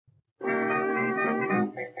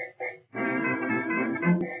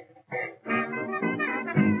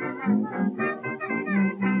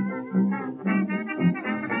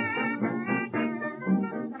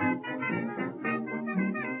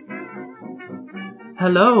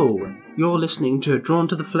Hello, you're listening to Drawn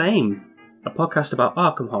to the Flame, a podcast about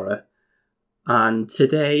Arkham Horror. And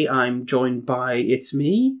today I'm joined by, it's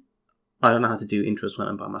me? I don't know how to do intros when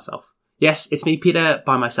I'm by myself. Yes, it's me, Peter,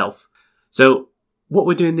 by myself. So, what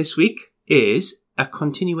we're doing this week is a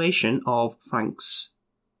continuation of Frank's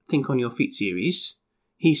Think on Your Feet series.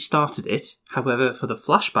 He started it, however, for the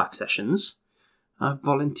flashback sessions, I've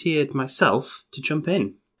volunteered myself to jump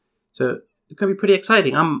in. So, it's going to be pretty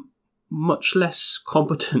exciting. I'm much less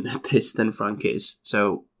competent at this than Frank is,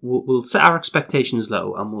 so we'll set our expectations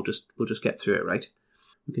low and we'll just get through it, right?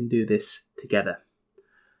 We can do this together.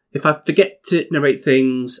 If I forget to narrate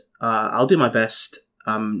things, I'll do my best.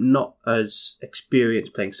 I'm not as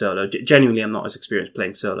experienced playing solo. Genuinely, I'm not as experienced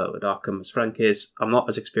playing solo at Arkham as Frank is. I'm not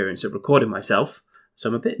as experienced at recording myself, so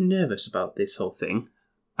I'm a bit nervous about this whole thing.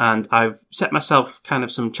 And I've set myself kind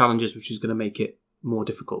of some challenges which is going to make it more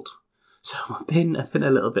difficult. So I've been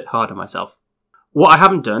a little bit hard on myself. What I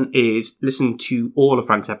haven't done is listen to all of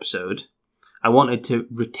Frank's episode. I wanted to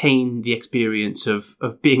retain the experience of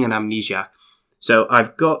being an amnesiac. So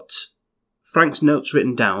I've got Frank's notes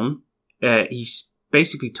written down. He's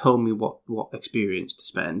basically told me what experience to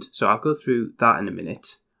spend. So I'll go through that in a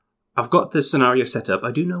minute. I've got the scenario set up.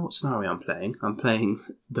 I do know what scenario I'm playing. I'm playing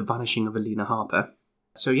The Vanishing of Alina Harper.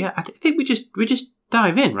 So yeah, I think we just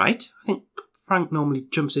dive in, right? I think Frank normally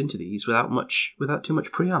jumps into these without too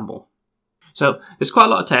much preamble. So there's quite a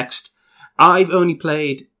lot of text. I've only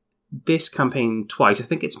played this campaign twice. I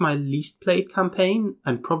think it's my least played campaign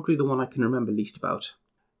and probably the one I can remember least about.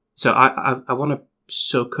 So I want to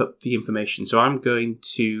soak up the information. So I'm going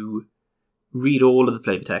to read all of the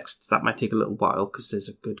flavour texts. That might take a little while because there's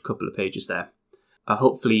a good couple of pages there.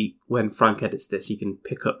 Hopefully when Frank edits this, he can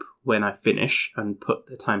pick up when I finish and put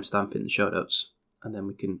the timestamp in the show notes, and then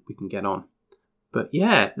we can get on. But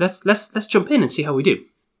yeah, let's jump in and see how we do.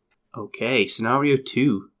 Okay, Scenario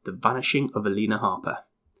 2, The Vanishing of Alina Harper.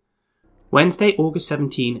 Wednesday, August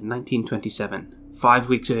 17, 1927. 5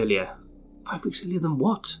 weeks earlier. 5 weeks earlier than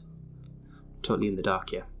what? Totally in the dark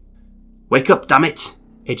here. Wake up, damn it!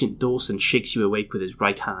 Agent Dawson shakes you awake with his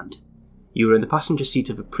right hand. You are in the passenger seat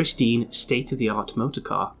of a pristine, state-of-the-art motor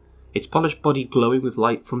car, its polished body glowing with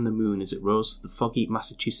light from the moon as it rose through the foggy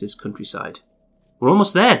Massachusetts countryside. We're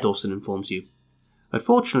almost there, Dawson informs you.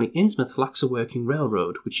 Unfortunately, Innsmouth lacks a working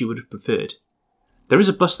railroad, which you would have preferred. There is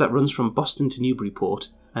a bus that runs from Boston to Newburyport,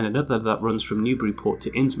 and another that runs from Newburyport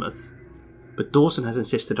to Innsmouth. But Dawson has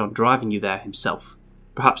insisted on driving you there himself,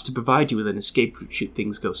 perhaps to provide you with an escape route should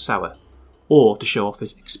things go sour, or to show off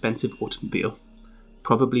his expensive automobile.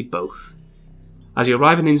 Probably both. As you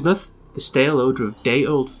arrive in Innsmouth, the stale odour of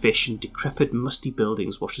day-old fish and decrepit, musty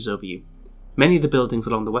buildings washes over you. Many of the buildings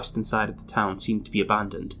along the western side of the town seem to be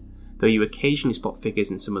abandoned, though you occasionally spot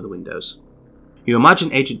figures in some of the windows. You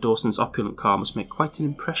imagine Agent Dawson's opulent car must make quite an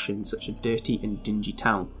impression in such a dirty and dingy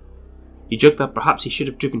town. You joke that perhaps he should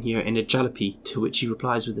have driven here in a jalopy, to which he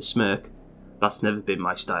replies with a smirk, "That's never been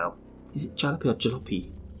my style." Is it jalopy or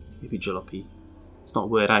jalopy? Maybe jalopy. It's not a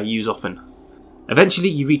word I use often. Eventually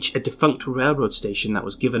you reach a defunct railroad station that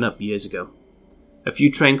was given up years ago. A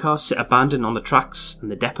few train cars sit abandoned on the tracks, and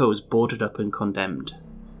the depot is boarded up and condemned.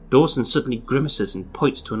 Dawson suddenly grimaces and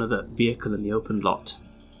points to another vehicle in the open lot.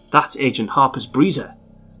 "That's Agent Harper's Breezer.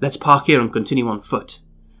 Let's park here and continue on foot.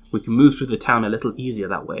 We can move through the town a little easier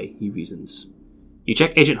that way," he reasons. You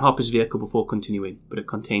check Agent Harper's vehicle before continuing, but it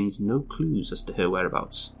contains no clues as to her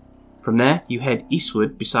whereabouts. From there, you head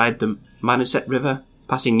eastward beside the Manusett River,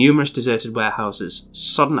 passing numerous deserted warehouses,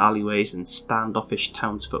 sodden alleyways and standoffish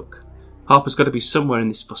townsfolk. Harper's got to be somewhere in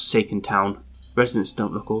this forsaken town. Residents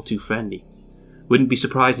don't look all too friendly. Wouldn't be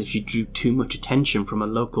surprised if she drew too much attention from a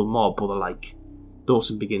local mob or the like.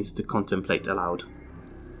 Dawson begins to contemplate aloud.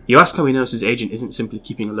 You ask how he knows his agent isn't simply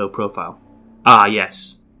keeping a low profile. Ah,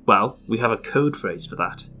 yes. Well, we have a code phrase for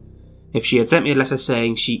that. If she had sent me a letter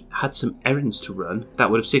saying she had some errands to run,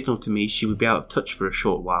 that would have signalled to me she would be out of touch for a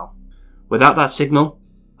short while. Without that signal,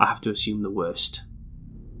 I have to assume the worst.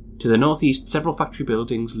 To the northeast, several factory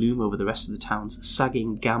buildings loom over the rest of the town's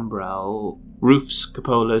sagging gambrel roofs,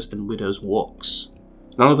 cupolas and widows' walks.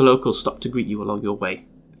 None of the locals stop to greet you along your way.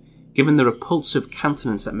 Given the repulsive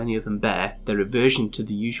countenance that many of them bear, their aversion to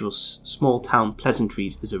the usual small-town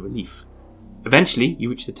pleasantries is a relief. Eventually,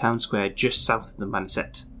 you reach the town square just south of the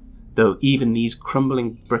Manusett, though even these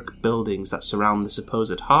crumbling brick buildings that surround the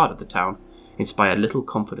supposed heart of the town inspire little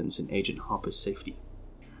confidence in Agent Harper's safety.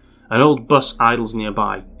 An old bus idles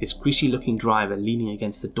nearby, its greasy-looking driver leaning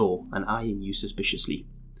against the door and eyeing you suspiciously.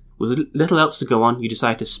 With little else to go on, you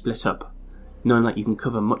decide to split up, knowing that you can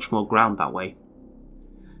cover much more ground that way.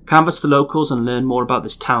 Canvass the locals and learn more about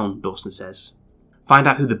this town, Dawson says. Find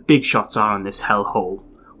out who the big shots are in this hellhole.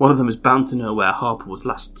 One of them is bound to know where Harper was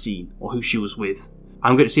last seen, or who she was with.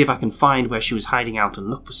 I'm going to see if I can find where she was hiding out and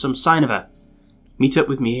look for some sign of her. Meet up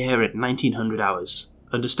with me here at 1900 hours.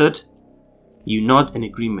 Understood? You nod in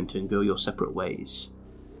agreement and go your separate ways.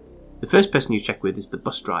 The first person you check with is the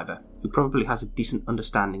bus driver, who probably has a decent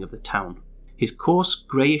understanding of the town. His coarse,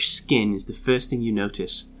 greyish skin is the first thing you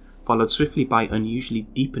notice, followed swiftly by unusually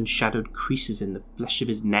deep and shadowed creases in the flesh of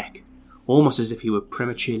his neck, almost as if he were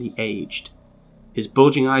prematurely aged. His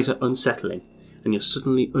bulging eyes are unsettling, and you're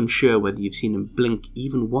suddenly unsure whether you've seen him blink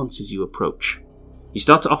even once as you approach. You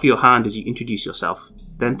start to offer your hand as you introduce yourself,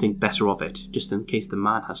 then think better of it, just in case the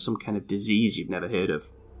man has some kind of disease you've never heard of.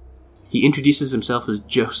 He introduces himself as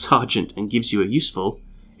Joe Sargent and gives you a useful,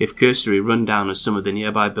 if cursory, rundown of some of the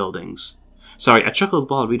nearby buildings. Sorry, I chuckled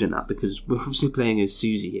while reading that because we're obviously playing as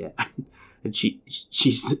Susie here, and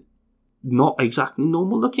she's not exactly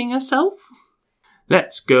normal looking herself.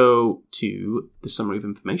 Let's go to the summary of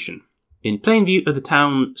information. In plain view of the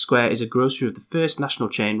town square is a grocery of the first national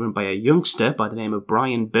chain run by a youngster by the name of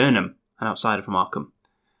Brian Burnham, an outsider from Arkham.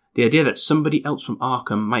 The idea that somebody else from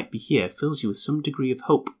Arkham might be here fills you with some degree of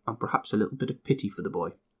hope and perhaps a little bit of pity for the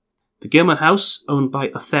boy. The Gilman House, owned by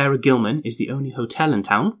Othera Gilman, is the only hotel in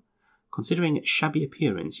town. Considering its shabby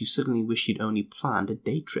appearance, you suddenly wish you'd only planned a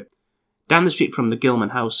day trip. Down the street from the Gilman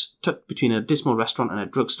House, tucked between a dismal restaurant and a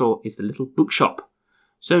drugstore, is the little bookshop.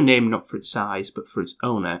 So named not for its size, but for its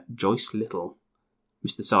owner, Joyce Little.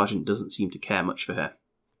 Mr. Sargent doesn't seem to care much for her.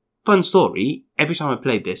 Fun story, every time I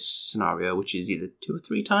played this scenario, which is either 2 or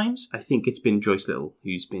 3 times, I think it's been Joyce Little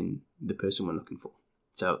who's been the person we're looking for.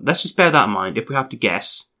 So let's just bear that in mind. If we have to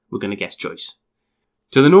guess, we're going to guess Joyce.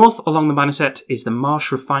 To the north, along the Maniset, is the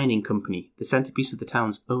Marsh Refining Company, the centrepiece of the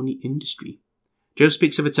town's only industry. Joe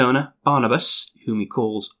speaks of its owner, Barnabas, whom he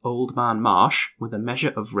calls Old Man Marsh, with a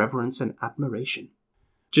measure of reverence and admiration.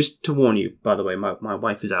 Just to warn you, by the way, my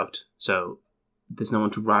wife is out, so there's no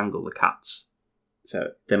one to wrangle the cats. So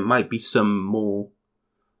there might be some more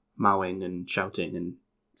mowing and shouting and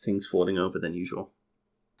things falling over than usual.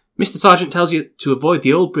 Mr. Sargent tells you to avoid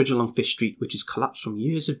the old bridge along Fish Street, which has collapsed from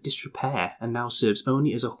years of disrepair and now serves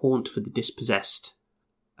only as a haunt for the dispossessed.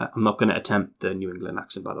 I'm not going to attempt the New England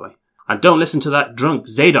accent, by the way. And don't listen to that drunk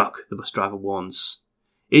Zadok, the bus driver warns.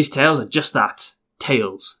 His tales are just that.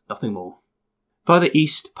 Tales, nothing more. Farther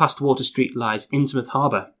east, past Water Street, lies Innsmouth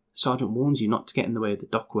Harbour. Sargent warns you not to get in the way of the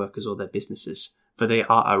dock workers or their businesses, for they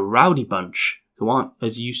are a rowdy bunch who aren't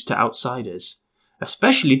as used to outsiders,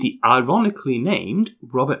 especially the ironically named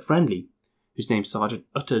Robert Friendly, whose name Sargent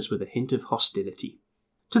utters with a hint of hostility.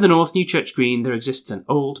 To the north, New Church Green, there exists an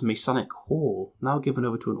old Masonic hall, now given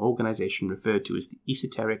over to an organisation referred to as the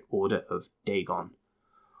Esoteric Order of Dagon.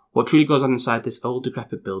 What truly goes on inside this old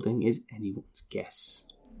decrepit building is anyone's guess.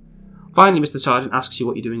 Finally, Mr. Sargent asks you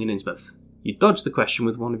what you're doing in Innsmouth. You dodge the question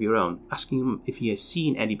with one of your own, asking him if he has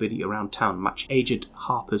seen anybody around town match Agent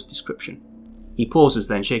Harper's description. He pauses,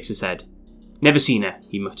 then shakes his head. Never seen her,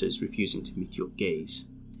 he mutters, refusing to meet your gaze.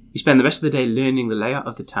 You spend the rest of the day learning the layout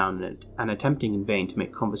of the town and attempting in vain to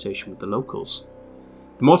make conversation with the locals.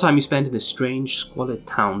 The more time you spend in this strange, squalid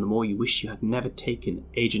town, the more you wish you had never taken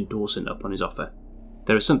Agent Dawson up on his offer.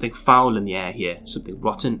 There is something foul in the air here, something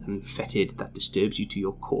rotten and fetid that disturbs you to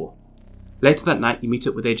your core. Later that night, you meet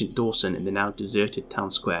up with Agent Dawson in the now deserted town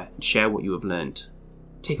square and share what you have learned.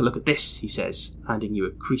 Take a look at this, he says, handing you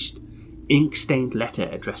a creased, ink-stained letter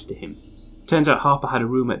addressed to him. Turns out Harper had a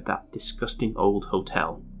room at that disgusting old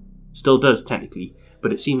hotel. Still does, technically,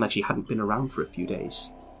 but it seemed like she hadn't been around for a few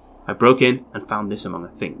days. I broke in and found this among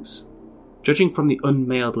her things. Judging from the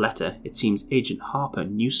unmailed letter, it seems Agent Harper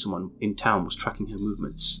knew someone in town was tracking her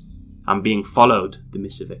movements. I'm being followed, the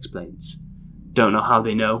missive explains. Don't know how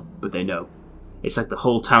they know, but they know. It's like the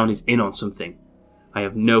whole town is in on something. I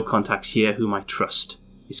have no contacts here whom I trust.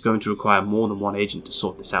 It's going to require more than one agent to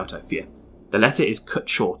sort this out, I fear. The letter is cut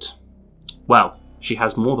short. Well, she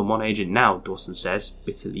has more than one agent now, Dawson says,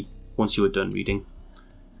 bitterly, once you are done reading.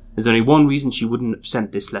 There's only one reason she wouldn't have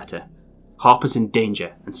sent this letter. Harper's in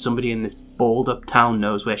danger, and somebody in this balled-up town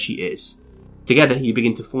knows where she is. Together, you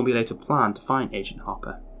begin to formulate a plan to find Agent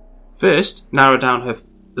Harper. First, narrow down her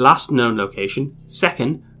last known location.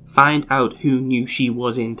 Second, find out who knew she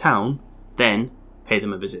was in town. Then, pay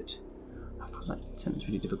them a visit. I found that sentence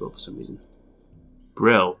really difficult for some reason.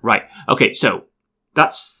 Brill. Right. Okay, so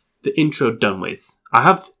that's the intro done with. I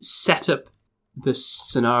have set up the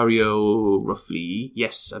scenario roughly.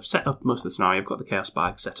 Yes, I've set up most of the scenario. I've got the Chaos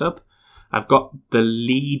Bag set up. I've got the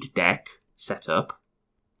lead deck set up.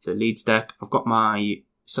 So leads deck. I've got my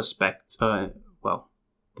suspect, the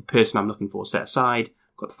person I'm looking for set aside.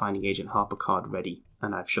 Got the Finding Agent Harper card ready,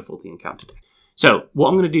 and I've shuffled the encounter deck. So, what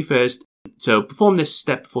I'm going to do first, so perform this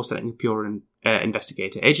step before selecting a pure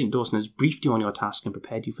investigator. Agent Dawson has briefed you on your task and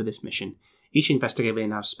prepared you for this mission. Each investigator may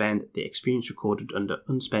now spend the experience recorded under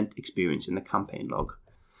unspent experience in the campaign log.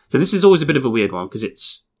 So this is always a bit of a weird one, because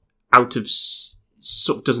it's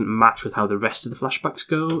sort of doesn't match with how the rest of the flashbacks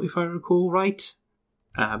go, if I recall right.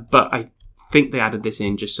 But I think they added this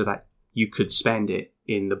in just so that you could spend it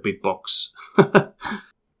in the big box.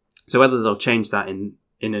 So whether they'll change that in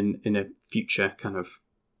a future kind of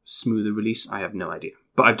smoother release, I have no idea.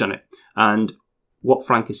 But I've done it. And what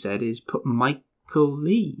Frank has said is put Michael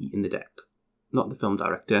Lee in the deck. Not the film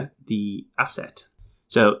director, the asset.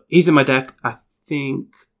 So he's in my deck. I think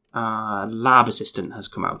Lab Assistant has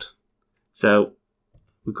come out. So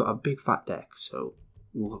we've got a big fat deck. So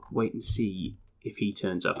we'll wait and see if he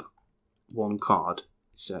turns up. One card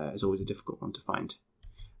is always a difficult one to find.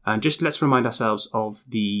 And just let's remind ourselves of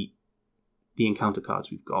the encounter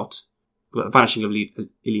cards we've got. We've got the Vanishing of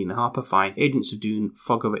Elena Harper, fine. Agents of Doom,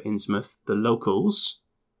 Fog over Innsmouth, the locals.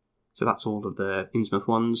 So that's all of the Innsmouth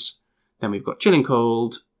ones. Then we've got Chilling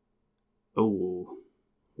Cold. Oh,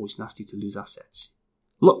 always nasty to lose assets.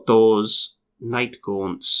 Locked Doors, Night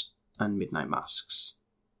Gaunts, and Midnight Masks.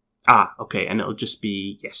 Okay, and it'll just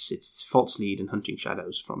be, yes, it's False Lead and Hunting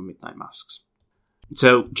Shadows from Midnight Masks.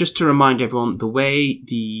 So, just to remind everyone, the way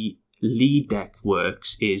the lead deck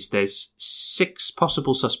works is there's 6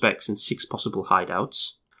 possible suspects and 6 possible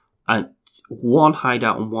hideouts, and 1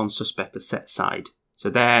 hideout and 1 suspect are set aside. So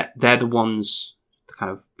they're the ones, the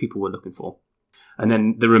kind of people we're looking for. And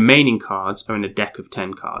then the remaining cards are in a deck of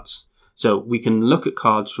 10 cards. So we can look at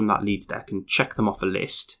cards from that leads deck and check them off a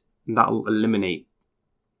list, and that will eliminate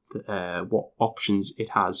what options it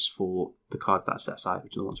has for the cards that are set aside,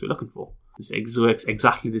 which are the ones we're looking for. It works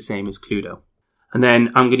exactly the same as Cluedo. And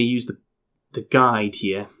then I'm going to use the guide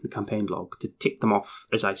here, the campaign log, to tick them off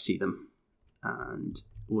as I see them. And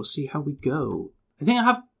we'll see how we go. I think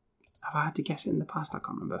have I had to guess it in the past? I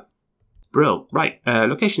can't remember. Brill. Right,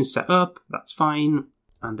 location set up, that's fine.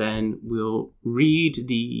 And then we'll read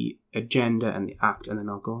the agenda and the act, and then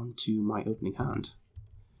I'll go on to my opening hand.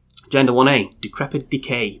 Agenda 1A, Decrepit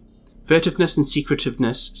Decay. Furtiveness and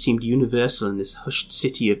secretiveness seemed universal in this hushed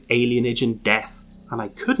city of alienage and death, and I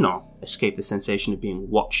could not escape the sensation of being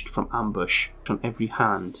watched from ambush on every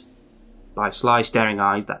hand by sly staring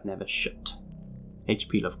eyes that never shut.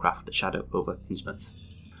 H.P. Lovecraft, The Shadow over Innsmouth.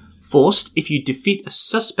 Forced, if you defeat a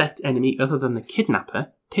suspect enemy other than the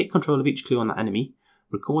kidnapper, take control of each clue on that enemy,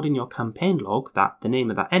 record in your campaign log that the name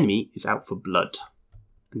of that enemy is out for blood.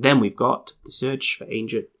 And then we've got the search for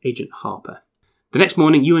Agent Harper. The next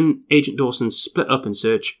morning, you and Agent Dawson split up and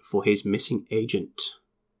search for his missing agent.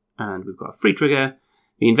 And we've got a free trigger.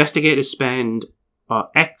 The investigators spend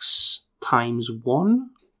X times 1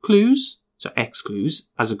 clues, so X clues,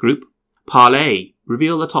 as a group. Parlay.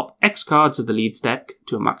 Reveal the top X cards of the leads deck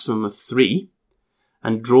to a maximum of 3,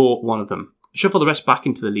 and draw one of them. Shuffle the rest back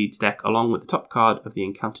into the leads deck along with the top card of the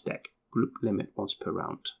encounter deck. Group limit once per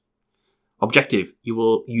round. Objective.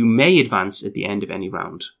 You may advance at the end of any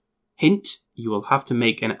round. Hint, you will have to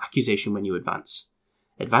make an accusation when you advance.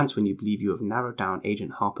 Advance when you believe you have narrowed down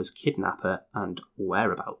Agent Harper's kidnapper and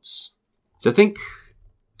whereabouts. So I think,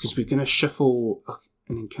 because we're going to shuffle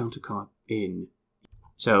an encounter card in,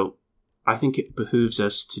 so I think it behooves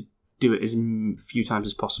us to do it as few times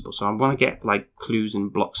as possible. So I want to get like clues in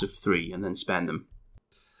blocks of 3 and then spend them.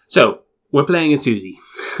 So we're playing as Susie,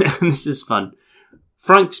 and this is fun.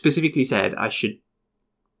 Frank specifically said I should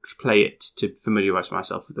play it to familiarise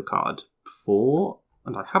myself with the card before,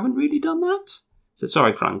 and I haven't really done that. So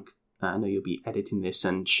sorry, Frank. I know you'll be editing this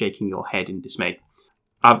and shaking your head in dismay.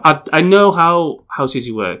 I know how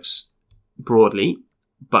Susie works broadly,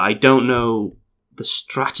 but I don't know the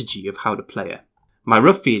strategy of how to play her. My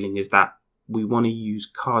rough feeling is that we want to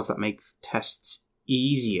use cards that make tests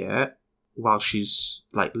easier while she's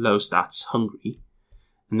like low stats, hungry,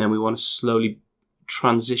 and then we want to slowly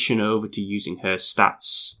transition over to using her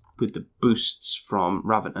stats with the boosts from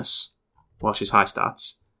Ravenous while she's high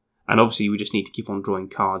stats. And obviously we just need to keep on drawing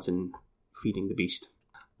cards and feeding the beast.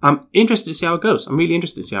 I'm interested to see how it goes. I'm really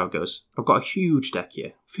interested to see how it goes. I've got a huge deck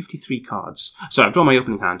here, 53 cards. So I've drawn my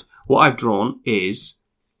opening hand. What I've drawn is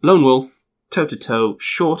Lone Wolf, Toe-to-Toe,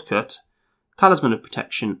 Shortcut, Talisman of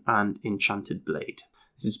Protection, and Enchanted Blade.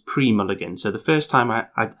 This is pre-mulligan. So the first time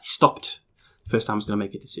I stopped, the first time I was going to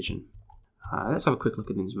make a decision. Let's have a quick look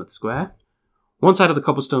at Innsmouth Square. One side of the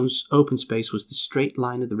cobblestone's open space was the straight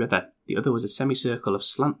line of the river. The other was a semicircle of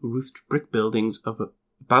slant-roofed brick buildings of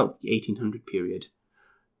about the 1800 period,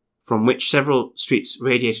 from which several streets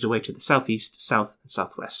radiated away to the southeast, south, and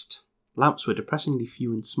southwest. Lamps were depressingly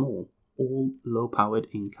few and small, all low-powered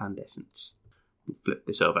incandescents. Flip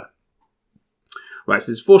this over. Right,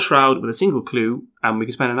 so there's 4 shroud with a single clue, and we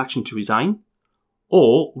can spend an action to resign,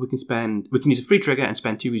 or we can use a free trigger and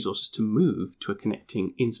spend 2 resources to move to a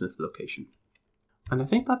connecting Innsmouth location. And I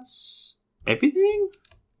think that's everything.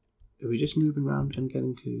 Are we just moving around and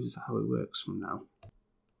getting clues? Is that how it works from now?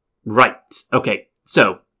 Right. Okay.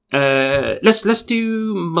 So let's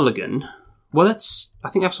do Mulligan. Well, I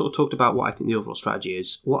think I've sort of talked about what I think the overall strategy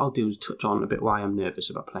is. What I'll do is touch on a bit why I'm nervous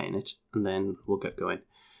about playing it, and then we'll get going.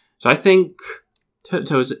 So I think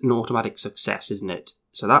Toto is an automatic success, isn't it?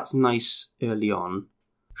 So that's nice early on.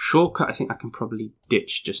 Shortcut, I think I can probably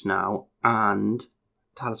ditch just now, and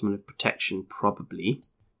Talisman of Protection, probably.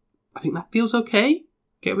 I think that feels okay.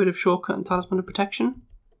 Get rid of Shortcut and Talisman of Protection.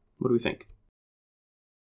 What do we think?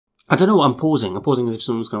 I don't know what I'm pausing. I'm pausing as if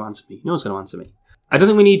someone's going to answer me. No one's going to answer me. I don't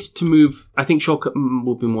think we need to move. I think Shortcut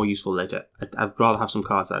will be more useful later. I'd rather have some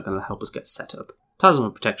cards that are going to help us get set up. Talisman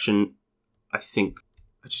of Protection, I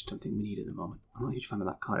just don't think we need it at the moment. I'm not a huge fan of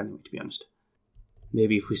that card anyway, to be honest.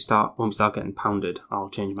 Maybe when we start getting pounded, I'll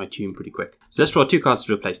change my tune pretty quick. So let's draw 2 cards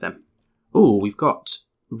to replace them. Oh, we've got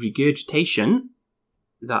Regurgitation.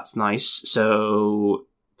 That's nice. So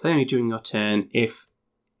play only during your turn. If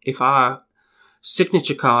our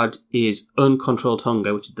signature card is Uncontrolled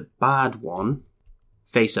Hunger, which is the bad one,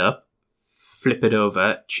 face up, flip it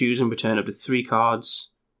over, choose and return up to 3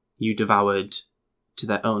 cards you devoured to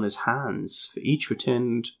their owner's hands. For each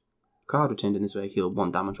card returned in this way, heal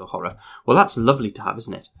 1 damage or horror. Well, that's lovely to have,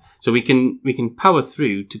 isn't it? So we can power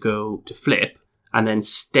through to go to flip and then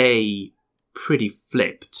stay pretty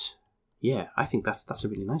flipped. Yeah, I think that's a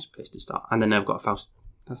really nice place to start. And then I've got a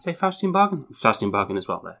Faustian Bargain? Faustian Bargain as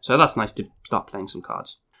well there. So that's nice to start playing some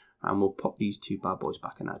cards. And we'll pop these 2 bad boys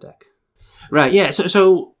back in our deck. Right, yeah,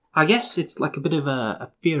 so I guess it's like a bit of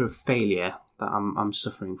a fear of failure that I'm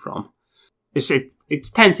suffering from. It's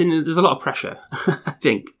tense and there's a lot of pressure, I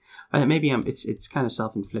think. Maybe it's kind of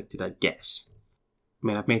self-inflicted, I guess. I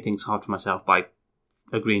mean, I've made things hard for myself by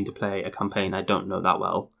agreeing to play a campaign I don't know that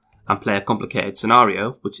well and play a complicated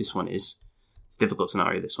scenario, which this one is. It's a difficult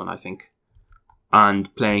scenario, this one, I think.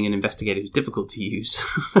 And playing an investigator who's difficult to use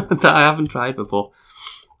that I haven't tried before.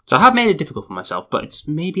 So I have made it difficult for myself, but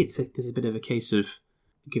there's a bit of a case of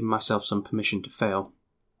giving myself some permission to fail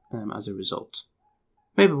as a result.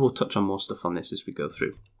 Maybe we'll touch on more stuff on this as we go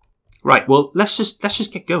through. Right, well, let's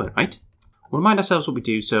just get going, right? We'll remind ourselves what we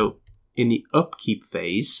do. So in the upkeep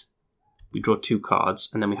phase, we draw 2 cards,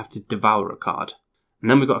 and then we have to devour a card. And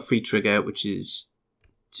then we've got a free trigger, which is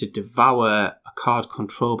to devour a card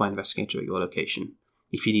controlled by an investigator at your location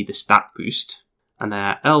if you need the stat boost. And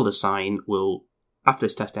their Elder Sign will, after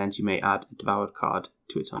this test ends, you may add a devoured card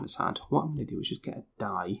to its owner's hand. What I'm going to do is just get a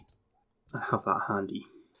die and have that handy.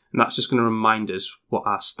 And that's just going to remind us what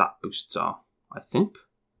our stat boosts are, I think.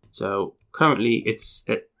 So currently it's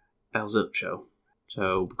at El Zilcho.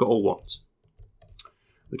 So we've got all ones,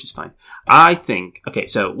 which is fine. I think, okay,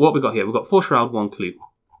 so what we've got here, we've got 4 shroud, 1 clue.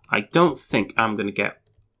 I don't think I'm going to get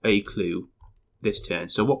a clue this turn.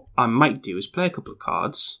 So what I might do is play a couple of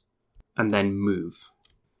cards and then move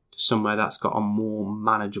to somewhere that's got a more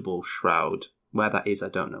manageable shroud. Where that is, I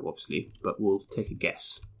don't know, obviously, but we'll take a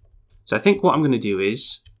guess. So I think what I'm going to do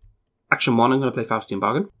is, action 1, I'm going to play Faustian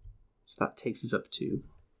Bargain. So that takes us up to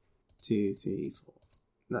 2, 3, 4.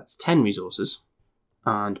 That's 10 resources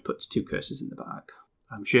and puts 2 curses in the bag.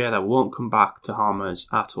 I'm sure that won't come back to harm us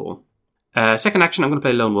at all. Second action, I'm going to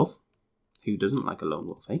play Lone Wolf. Who doesn't like a Lone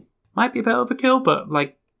Wolf, eh? Might be a bit overkill, but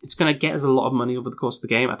it's going to get us a lot of money over the course of the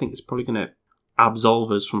game. I think it's probably going to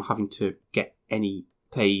absolve us from having to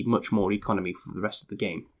pay much more economy for the rest of the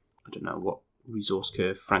game. I don't know what resource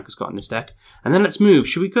curve Frank has got in this deck. And then let's move.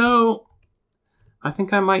 Should we go? I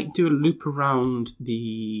think I might do a loop around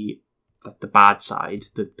the bad side,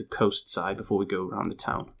 the coast side, before we go around the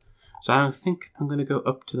town. So I think I'm going to go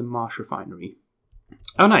up to the Marsh Refinery.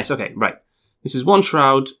 Oh, nice. Okay, right. This is 1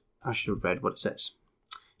 shroud. I should have read what it says.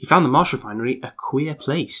 He found the Marsh Refinery a queer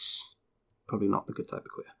place. Probably not the good type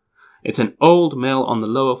of queer. It's an old mill on the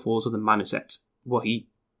lower falls of the Manusette. What he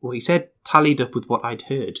said tallied up with what I'd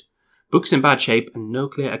heard. Books in bad shape and no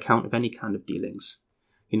clear account of any kind of dealings.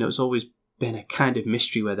 It's always been a kind of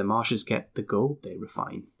mystery where the Marshes get the gold they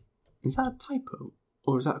refine. Is that a typo?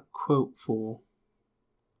 Or is that a quote for...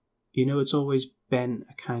 it's always been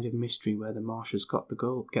a kind of mystery where the Marshes get the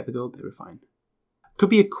gold they refine. Could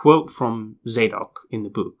be a quote from Zadok in the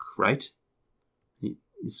book, right?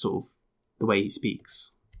 It's sort of the way he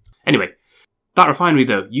speaks. Anyway, that refinery,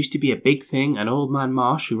 though, used to be a big thing, and Old Man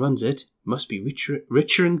Marsh, who runs it, must be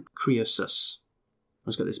richer than Creosus. I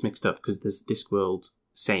just got this mixed up because there's Discworld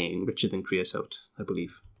saying richer than Creosote, I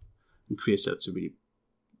believe. And Creosote's a really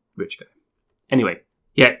rich guy. Anyway,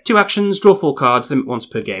 yeah, 2 actions, draw 4 cards, limit once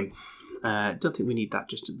per game. Don't think we need that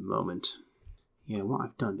just at the moment. Yeah, what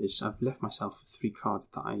I've done is I've left myself with 3 cards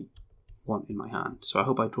that I want in my hand. So I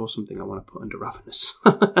hope I draw something I want to put under Ravenous.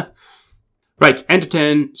 Right, end of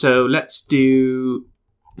turn. So let's do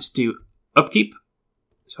upkeep.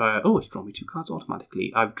 So it's drawn me 2 cards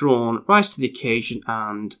automatically. I've drawn Rise to the Occasion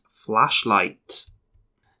and Flashlight.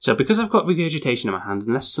 So because I've got Regurgitation in my hand,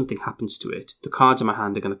 unless something happens to it, the cards in my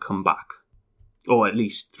hand are going to come back. Or at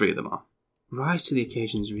least 3 of them are. Rise to the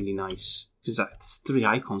Occasion is really nice, because that's 3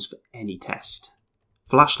 icons for any test.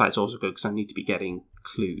 Flashlight's also good, because I need to be getting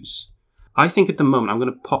clues. I think at the moment I'm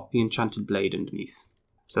going to pop the Enchanted Blade underneath.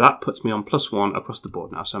 So that puts me on +1 across the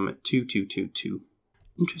board now, so I'm at 2, 2, 2, 2.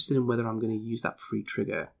 Interested in whether I'm going to use that free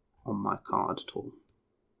trigger on my card at all.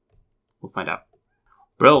 We'll find out.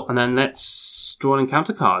 Brill, and then let's draw an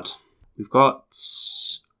encounter card. We've got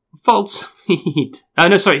False Lead.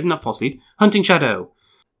 No, sorry, not False Lead. Hunting Shadow.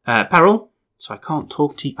 Peril. So I can't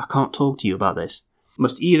talk to you about this.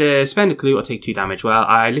 Must either spend a clue or take 2 damage. Well,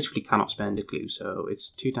 I literally cannot spend a clue, so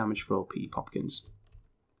it's 2 damage for all P. Popkins.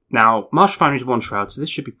 Now, Marsh Refinery is 1 Shroud, so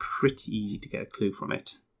this should be pretty easy to get a clue from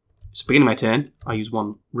it. So beginning my turn, I use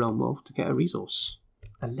 1 Realm Wolf to get a resource.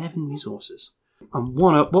 11 resources. And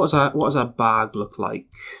 1 up. What does our bag look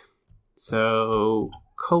like? So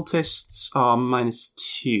cultists are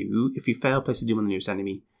 -2. If you fail, place a doom on the nearest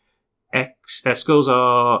enemy. Skulls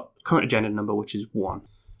are current agenda number, which is 1.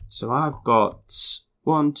 So I've got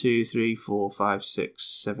 1, 2, 3, 4, 5, 6,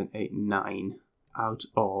 7, 8, 9 out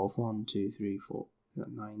of 1, 2, 3, 4,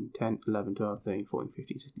 9, 10, 11, 12, 13, 14,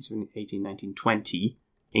 15, 16, 17, 18, 19, 20,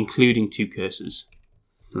 including 2 curses.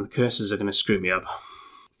 And the curses are going to screw me up.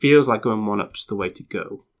 Feels like going 1-up's the way to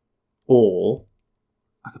go. Or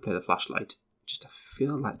I could play the Flashlight. Just I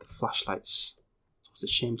feel like the Flashlight's... It's a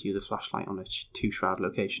shame to use a Flashlight on a 2-shroud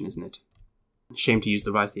location, isn't it? Shame to use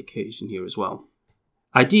the Rise to the Occasion here as well.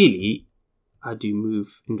 Ideally, I do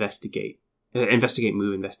move, investigate. Investigate,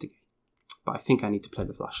 move, investigate. But I think I need to play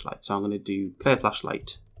the Flashlight, so I'm going to play a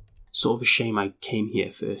Flashlight. Sort of a shame I came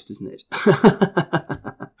here first, isn't it?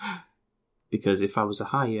 Because if I was a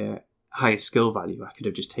higher skill value, I could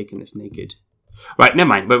have just taken this naked. Right, never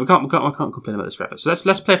mind. But I can't complain about this forever. So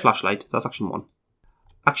let's play Flashlight. That's action 1.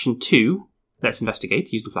 Action 2, let's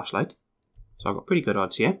investigate. Use the Flashlight. So I've got pretty good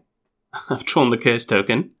odds here. I've drawn the curse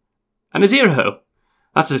token. And a 0.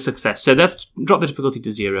 That's a success. So let's drop the difficulty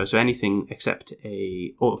to 0. So anything except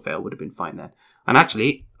a auto-fail would have been fine then. And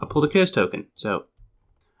actually, I pulled a curse token.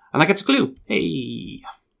 And I get a clue. Hey,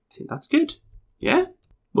 I think that's good. Yeah,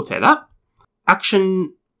 we'll take that.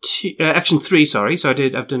 Action 3, sorry. So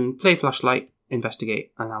I've done play Flashlight,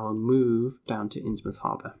 investigate, and I will move down to Innsmouth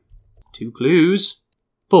Harbour. 2 clues.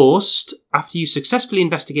 Forced, after you successfully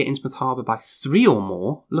investigate Innsmouth Harbour by 3 or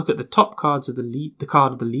more, look at the top cards of the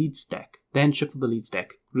card of the Leeds deck. Then shuffle the Leeds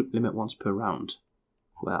deck. Group limit once per round.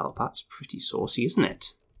 Well, that's pretty saucy, isn't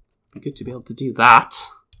it? Be good to be able to do that.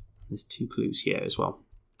 There's 2 clues here as well.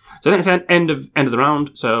 So next end of the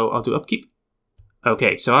round. So I'll do upkeep.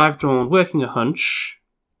 Okay, so I've drawn Working a Hunch.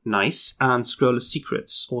 Nice. And Scroll of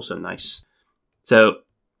Secrets. Also nice. So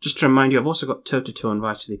just to remind you, I've also got Toe-to-Toe and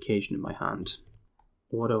Rise to the Occasion in my hand.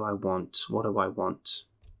 What do I want?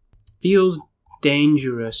 Feels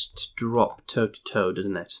dangerous to drop Toe-to-Toe,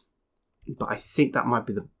 doesn't it? But I think that might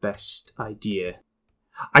be the best idea.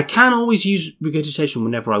 I can always use Regurgitation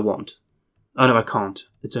whenever I want. Oh no, I can't.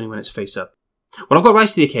 It's only when it's face up. Well, I've got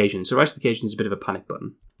Rise to the Occasion, so Rise to the Occasion is a bit of a panic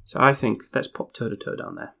button. So I think let's pop Toe-to-Toe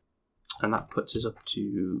down there. And that puts us up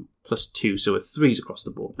to +2, so we're 3s across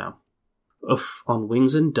the board now. On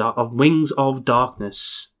Wings of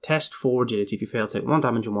Darkness. Test 4 agility. If you fail, take 1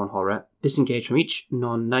 damage and 1 horror. Disengage from each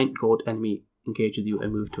non-9th Gaunt enemy engage with you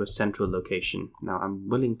and move to a central location. Now, I'm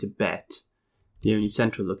willing to bet the only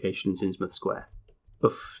central location is Innsmouth Square.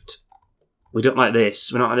 Oofed. We don't like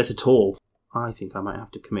this. We're not like this at all. I think I might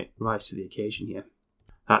have to commit Rise to the Occasion here.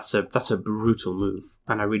 That's a brutal move,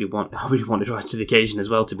 and I really wanted Rise to the Occasion as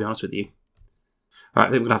well, to be honest with you. Right, I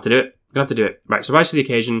think we're gonna have to do it. Right, so Rise to the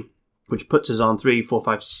Occasion, which puts us on 3, 4,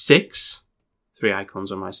 5, 6. 3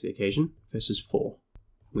 icons on Rise to the Occasion versus 4.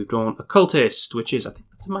 We've drawn Occultist, which is, I think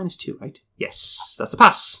that's a -2, right? Yes, that's a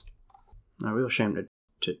pass. A real shame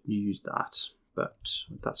to use that, but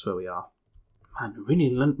that's where we are. Man,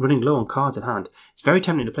 really running low on cards at hand. It's very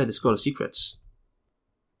tempting to play the Scroll of Secrets.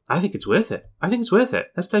 I think it's worth it.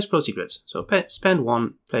 Let's play Scroll of Secrets. So spend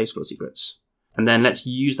 1, play Scroll of Secrets. And then let's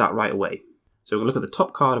use that right away. So we're going to look at the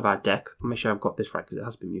top card of our deck. I'll make sure I've got this right because it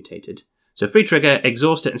has been mutated. So free trigger,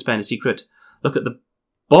 exhaust it and spend a secret. Look at the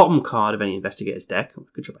bottom card of any investigator's deck.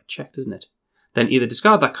 Good job I checked, isn't it? Then either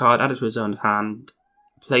discard that card, add it to his own hand,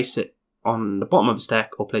 place it on the bottom of its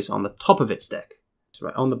deck or place it on the top of its deck. So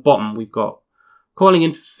right, on the bottom we've got calling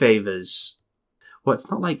in favours. Well, it's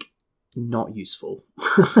not like not useful.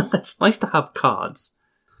 It's nice to have cards.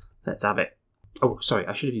 Let's have it. Oh, sorry,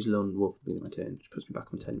 I should have used Lone Wolf at the beginning of my turn, which puts me back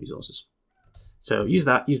on 10 resources. So use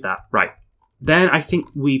that. Right. Then I think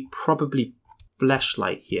we probably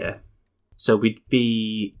Fleshlight here. So we'd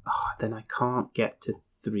be... Oh, then I can't get to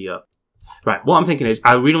 3 up. Right, what I'm thinking is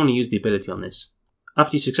I really want to use the ability on this.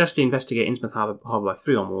 After you successfully investigate Innsmouth Harbour by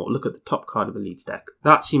 3 or more, look at the top card of the leads deck.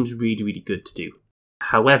 That seems really, really good to do.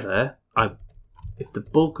 However, if the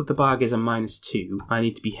bulk of the bag is a -2, I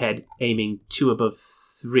need to be aiming 2 above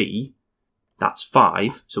 3. That's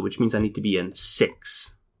 5, so which means I need to be in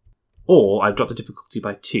 6. Or I've dropped the difficulty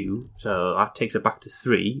by 2, so that takes it back to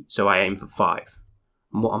 3, so I aim for 5.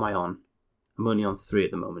 And what am I on? I'm only on 3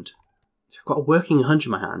 at the moment. So I've got a working hunch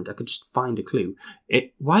in my hand. I could just find a clue.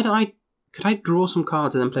 Could I draw some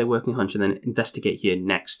cards and then play working hunch and then investigate here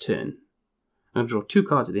next turn? I'm going to draw 2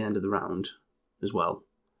 cards at the end of the round as well.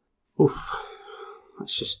 Oof.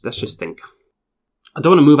 Let's just think. I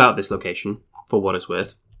don't want to move out this location for what it's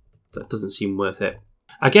worth. That doesn't seem worth it.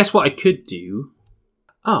 I guess what I could do...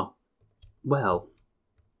 Oh. Well.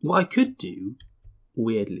 What I could do,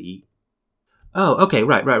 weirdly... Oh, okay,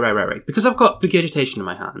 right. Because I've got Regurgitation in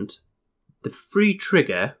my hand, the free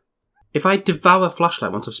trigger... If I devour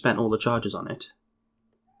Flashlight once I've spent all the charges on it,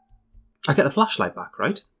 I get the Flashlight back,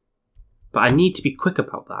 right? But I need to be quick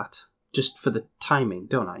about that, just for the timing,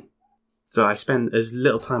 don't I? So I spend as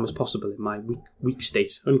little time as possible in my weak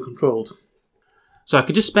state, uncontrolled. So I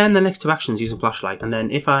could just spend the next 2 actions using Flashlight, and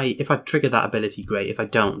then if I trigger that ability, great. If I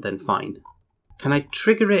don't, then fine. Can I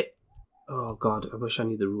trigger it? Oh god, I wish I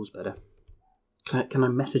knew the rules better. Can I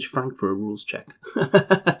message Frank for a rules check?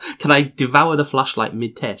 Can I devour the Flashlight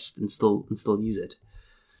mid-test and still use it?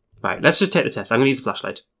 Right, let's just take the test. I'm going to use the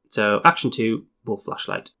Flashlight. So, action 2, Wolf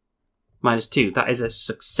Flashlight. -2, that is a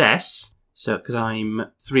success. So, because I'm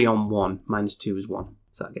 3 on 1, -2 is 1.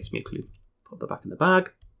 So that gets me a clue. Put that back in the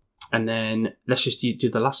bag. And then, let's just do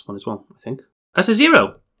the last one as well, I think. That's a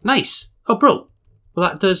 0! Nice! Oh, bro!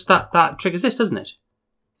 Well, that triggers this, doesn't it?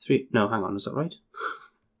 3, no, hang on, is that right?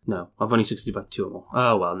 No, I've only succeeded by 2 or more.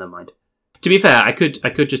 Oh, well, never mind. To be fair, I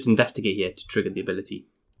could just investigate here to trigger the ability.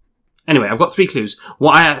 Anyway, I've got 3 clues.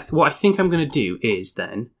 What I think I'm going to do is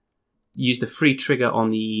then use the free trigger on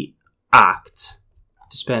the act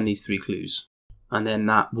to spend these 3 clues. And then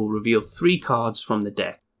that will reveal 3 cards from the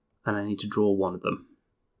deck. And I need to draw 1 of them.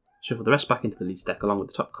 Shuffle the rest back into the leads deck along with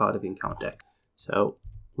the top card of the encounter deck. So,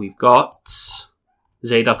 we've got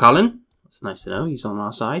Zadok Allen. That's nice to know, he's on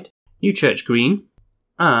our side. New Church Green.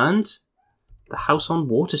 And the House on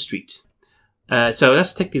Water Street. So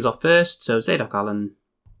let's take these off first. So Zadok Allen,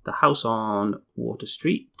 the House on Water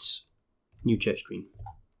Street, New Church Green.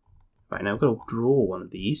 Right, now we've got to draw one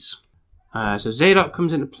of these. So Zadok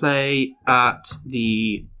comes into play at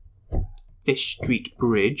the Fish Street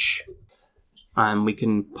Bridge. And we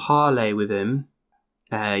can parlay with him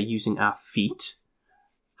using our feet.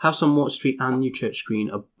 House on Water Street and New Church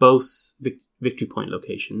Green are both victory point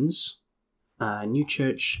locations. New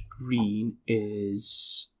Church Green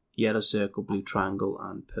is yellow circle, blue triangle,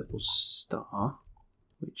 and purple star,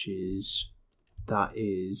 that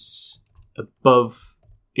is above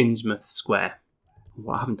Innsmouth Square.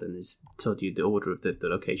 What I haven't done is told you the order of the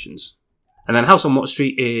locations. And then House on Water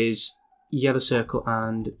Street is yellow circle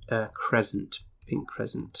and crescent, pink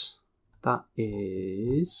crescent. That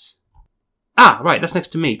is... right, that's next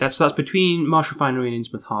to me. That's between Marsh Refinery and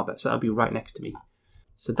Innsmouth Harbour, so that'll be right next to me.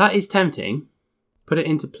 So that is tempting. Put it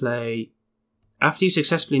into play. After you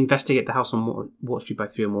successfully investigate the House on Water Street by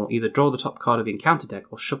 3 or more, either draw the top card of the encounter deck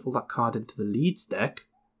or shuffle that card into the leads deck.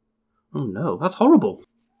 Oh no, that's horrible.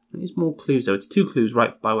 There's more clues though. It's 2 clues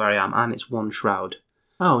right by where I am, and it's 1 shroud.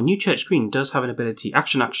 Oh, New Church Green does have an ability.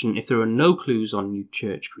 Action. If there are no clues on New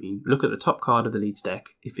Church Green, look at the top card of the leads deck.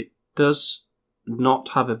 If it does not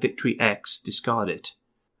have a victory X, discard it.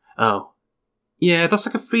 Oh. Yeah, that's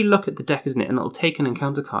like a free look at the deck, isn't it? And it'll take an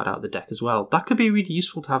encounter card out of the deck as well. That could be really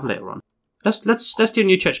useful to have later on. Let's do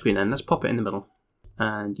New Church Green then. Let's pop it in the middle.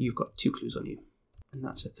 And you've got 2 clues on you. And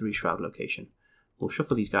that's a 3 shroud location. We'll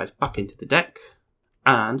shuffle these guys back into the deck.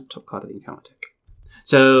 And top card of the encounter deck.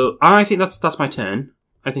 So I think that's my turn.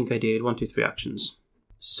 I think I did 1, 2, 3 actions.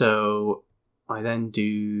 So I then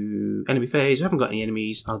do enemy phase. I haven't got any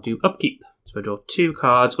enemies. I'll do upkeep. So I draw 2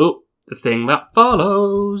 cards. Oh, the thing that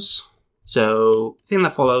follows. So the thing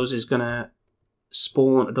that follows is going to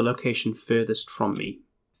spawn at the location furthest from me.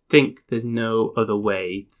 I think there's no other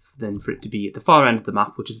way than for it to be at the far end of the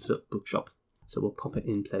map, which is the bookshop. So we'll pop it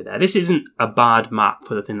in play there. This isn't a bad map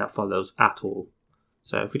for the thing that follows at all.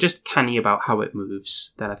 So if we're just canny about how it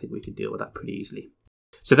moves, then I think we could deal with that pretty easily.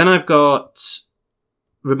 So then I've got,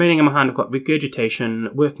 remaining in my hand, I've got Regurgitation,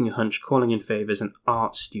 Working a Hunch, Calling in Favours, and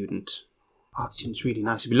Art Student. Art Student's really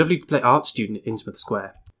nice. It'd be lovely to play Art Student at Innsmouth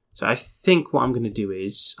Square. So I think what I'm going to do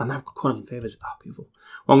is, and I've got Calling in Favours, beautiful.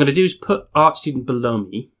 What I'm going to do is put Art Student below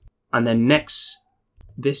me, and then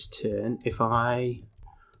this turn, if I...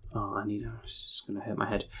 it's going to hurt my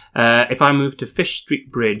head. If I move to Fish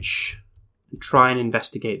Street Bridge and try and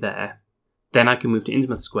investigate there, then I can move to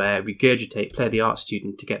Innsmouth Square, Regurgitate, play the Art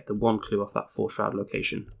Student to get the 1 clue off that 4 shroud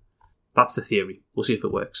location. That's the theory. We'll see if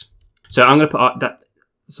it works. So I'm going to put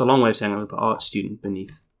that's a long way of saying I'm going to put Art Student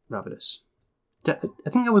beneath Ravenous. I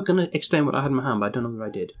think I was going to explain what I had in my hand, but I don't know if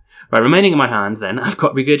I did. Right, remaining in my hand then, I've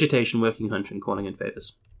got Regurgitation, Working Hunch, and Calling in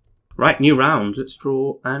Favours. Right, new round. Let's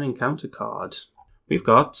draw an encounter card. We've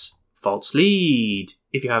got False Lead.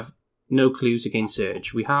 If you have no clues against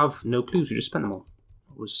Surge. We have no clues, we just spent them all.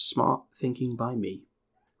 That was smart thinking by me.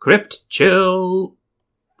 Crypt Chill.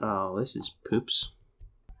 Oh, this is poops.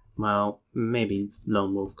 Well, maybe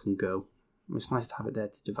Lone Wolf can go. It's nice to have it there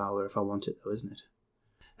to devour if I want it, though, isn't it?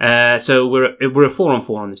 So we're a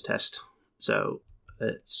 4-on-4 on this test. So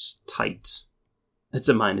it's tight. It's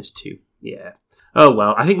a -2. Yeah. Oh,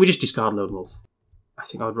 well, I think we just discard Lone Wolf. I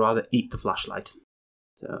think I would rather eat the flashlight.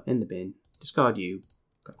 So, in the bin. Discard you.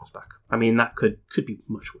 That goes back. I mean, that could be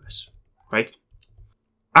much worse. Right?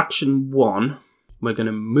 Action 1. We're going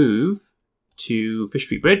to move to Fish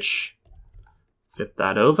Street Bridge. Flip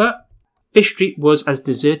that over. Fish Street was as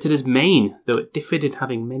deserted as Maine, though it differed in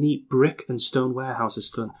having many brick and stone warehouses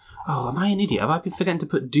still. Oh, am I an idiot? Have I been forgetting to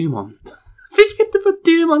put Doom on? I forget to put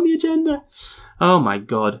Doom on the agenda. Oh my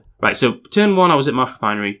god. Right, so turn 1 I was at Marsh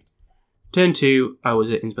Refinery. Turn 2 I was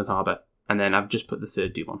at Innsmouth Harbour. And then I've just put the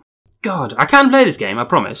 3rd Doom on. God, I can play this game, I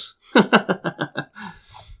promise.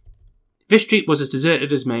 Fish Street was as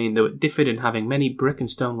deserted as Maine, though it differed in having many brick and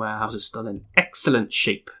stone warehouses still in excellent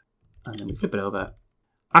shape. And then we flip it over.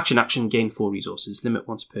 Action, gain 4 resources, limit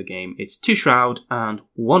once per game. It's 2 shroud and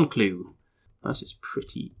 1 clue. This is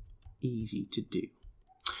pretty easy to do.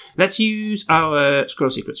 Let's use our scroll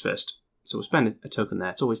secrets first. So we'll spend a token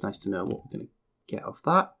there. It's always nice to know what we're going to get off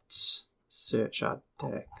that. Search our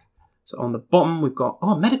deck. So on the bottom we've got,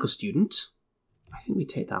 medical student. I think we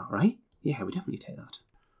take that, right? Yeah, we definitely take that.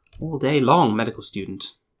 All day long, medical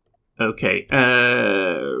student. Okay,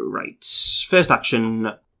 right. First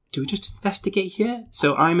action. Do we just investigate here?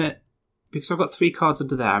 So because I've got 3 cards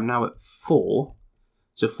under there, I'm now at 4.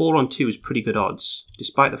 So 4 on 2 is pretty good odds,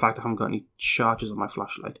 despite the fact I haven't got any charges on my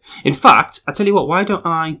flashlight. In fact, I tell you what, why don't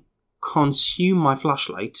I consume my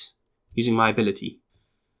flashlight using my ability?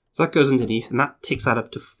 So that goes underneath, and that takes that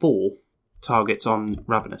up to 4 targets on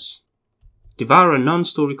Ravenous. Devour a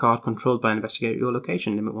non-story card controlled by an investigator at your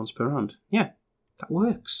location, limit once per round. Yeah, that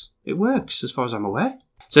works. It works, as far as I'm aware.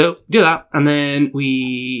 So, do that, and then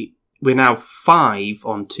we're now 5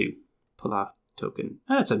 on 2. Pull our token.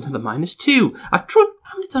 It's another -2.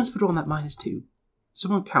 How many times have I drawn that -2?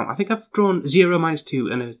 Someone count. I think I've drawn 0,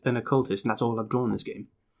 -2, and a cultist, and that's all I've drawn this game.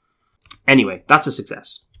 Anyway, that's a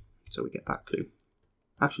success. So we get that clue.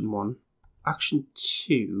 Action 1. Action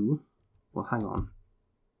 2. Well, hang on.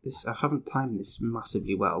 I haven't timed this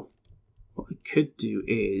massively well. What we could do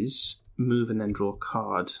is move and then draw a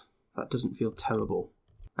card. That doesn't feel terrible.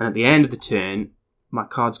 And at the end of the turn, my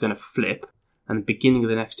card's going to flip. And at the beginning of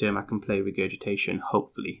the next turn, I can play Regurgitation,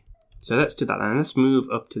 hopefully. So let's do that then. Let's move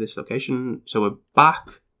up to this location. So we're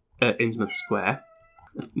back at Innsmouth Square.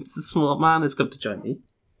 It's a smart man that's come to join me.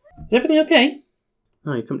 Is everything okay?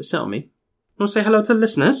 Oh, you come to settle me. You want to say hello to the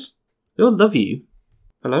listeners? They all love you.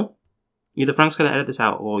 Hello? Either Frank's going to edit this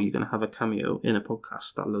out, or you're going to have a cameo in a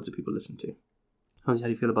podcast that loads of people listen to. How do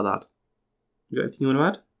you feel about that? You got anything you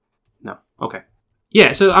want to add? No. Okay.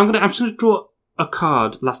 Yeah, so I'm just going to draw a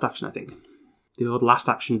card last action, I think. The old last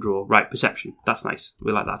action draw. Right, perception. That's nice.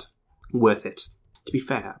 We like that. Worth it. To be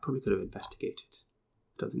fair, I probably could have investigated.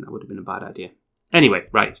 Don't think that would have been a bad idea. Anyway,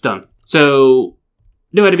 right, it's done. So,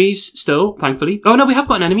 no enemies still, thankfully. Oh no, we have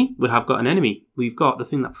got an enemy. We have got an enemy. We've got the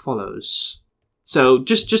thing that follows. So,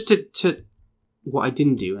 just to what I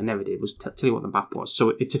didn't do, I never did, was tell you what the map was. So,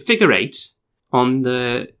 it's a figure 8 on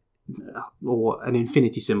or an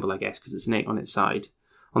infinity symbol, I guess, because it's an 8 on its side.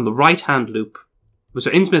 On the right-hand loop, so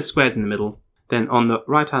Innsmouth Square's in the middle. Then on the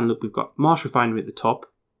right-hand loop, we've got Marsh Refinery at the top.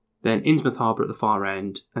 Then Innsmouth Harbour at the far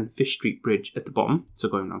end. And Fish Street Bridge at the bottom. So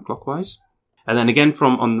going around clockwise. And then again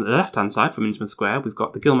on the left-hand side, from Innsmouth Square, we've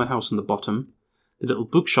got the Gilman House on the bottom. The little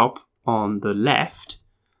bookshop on the left.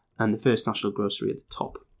 And the First National Grocery at the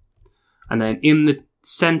top. And then in the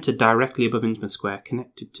centre, directly above Innsmouth Square,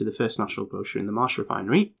 connected to the First National Grocery and the Marsh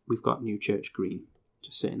Refinery, we've got New Church Green.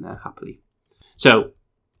 just sitting there happily. So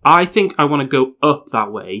I think I want to go up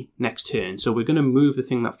that way next turn. So we're going to move the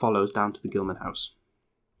thing that follows down to the Gilman house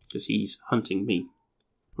because he's hunting me.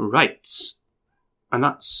 Right. And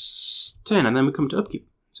that's turn. And then we come to upkeep.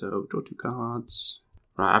 So draw 2 cards.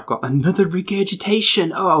 Right, I've got another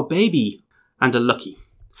regurgitation. Oh, baby. And a lucky.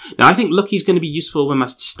 Now, I think lucky is going to be useful when my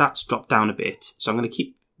stats drop down a bit. So I'm going to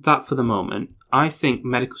keep that for the moment. I think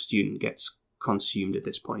medical student gets consumed at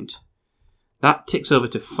this point. That ticks over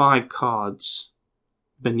to 5 cards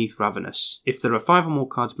beneath Ravenous. If there are 5 or more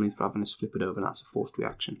cards beneath Ravenous, flip it over, and that's a forced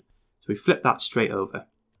reaction. So we flip that straight over.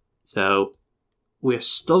 So we're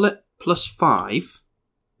still at +5.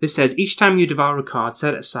 This says, each time you devour a card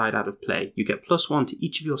set it aside out of play, you get +1 to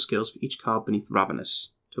each of your skills for each card beneath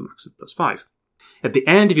Ravenous, to a max of +5. At the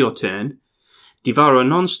end of your turn, devour a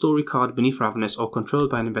non-story card beneath Ravenous or controlled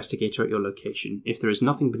by an investigator at your location. If there is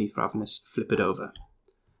nothing beneath Ravenous, flip it over.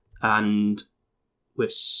 And we're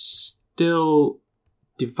still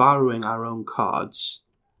devouring our own cards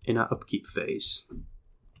in our upkeep phase.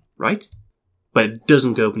 Right? But it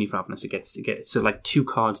doesn't go beneath Ravenous. It gets so like 2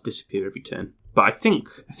 cards disappear every turn. But I think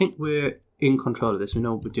we're in control of this. We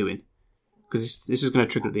know what we're doing. Because this is going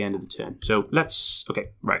to trigger at the end of the turn. So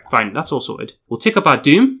okay, right, fine. That's all sorted. We'll tick up our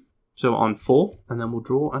Doom. So on 4. And then we'll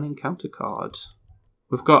draw an encounter card.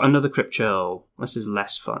 We've got another Crypt Churl. This is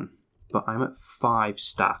less fun. But I'm at 5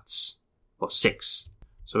 stats. Or 6.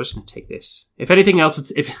 So we're just going to take this. If anything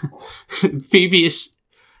else, if previous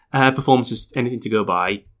performances, anything to go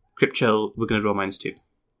by, Crypt Churl, we're going to draw -2.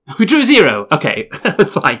 We drew 0. Okay,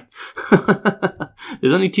 fine.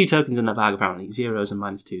 There's only 2 tokens in that bag, apparently. 0s and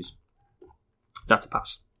 -2s. That's a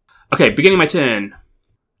pass. Okay, beginning my turn.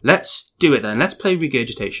 Let's do it then. Let's play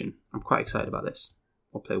Regurgitation. I'm quite excited about this.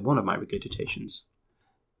 I'll play one of my Regurgitations.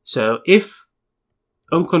 So if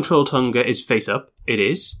Uncontrolled Hunger is face up, it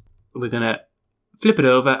is. We're going to flip it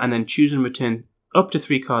over and then choose and return up to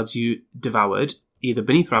 3 cards you devoured, either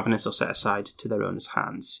beneath Ravenous or set aside to their owner's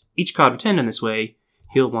hands. Each card returned in this way,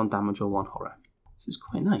 heal 1 damage or 1 horror. This is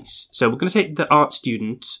quite nice. So we're going to take the art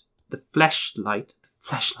student, the flashlight,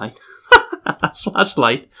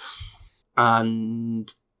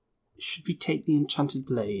 and should we take the enchanted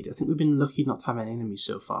blade? I think we've been lucky not to have any enemies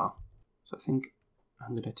so far. So I think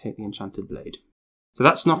I'm going to take the enchanted blade. So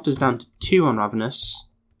that's knocked us down to 2 on Ravenous,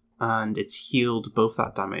 and it's healed both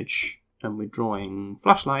that damage. And we're drawing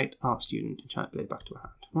flashlight, art student, enchanted blade back to our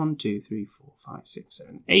hand. 1, 2, 3, 4, 5, 6,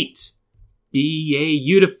 7, 8.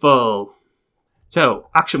 Beautiful. So,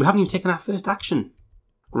 action. We haven't even taken our first action.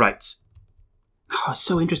 Right. Oh, it's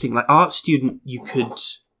so interesting. Like, art student, you could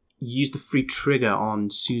use the free trigger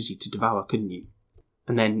on Susie to devour, couldn't you?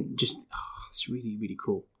 And then just, it's really, really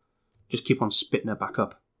cool. Just keep on spitting her back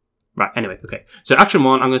up. Right, anyway, okay. So, action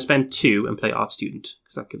 1, I'm going to spend 2 and play art student,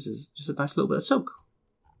 because that gives us just a nice little bit of soak.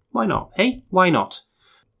 Why not? Hey, why not?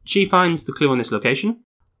 She finds the clue on this location.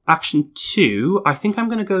 Action 2, I think I'm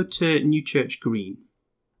going to go to Newchurch Green.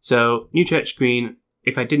 So, Newchurch Green,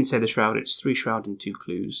 if I didn't say the shroud, it's 3 shroud and 2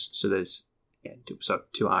 clues. So there's,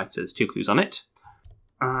 2 eye, so there's 2 clues on it.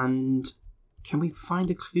 And can we find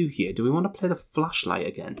a clue here? Do we want to play the flashlight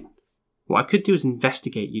again? What I could do is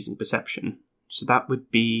investigate using perception. So that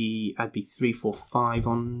would be, I'd be 3, 4, 5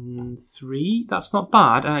 on 3. That's not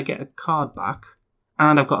bad, and I get a card back.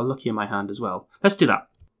 And I've got a lucky in my hand as well. Let's do that.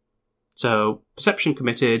 So, perception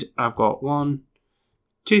committed. I've got 1,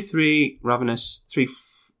 2, 3, Ravenous,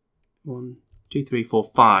 1, 2, 3, 4,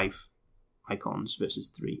 5 icons versus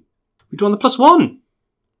 3. We've drawn the +1.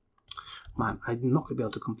 Man, I'm not going to be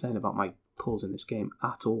able to complain about my pulls in this game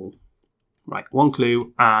at all. Right, 1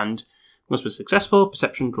 clue, and once we're successful,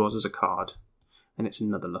 perception draws us a card. And it's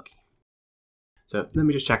another lucky. So, let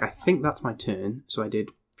me just check. I think that's my turn. So I did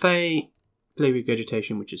play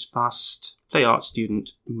Regurgitation, which is fast, play art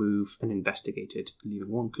student, move, and investigated,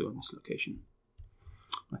 leaving 1 clue on this location.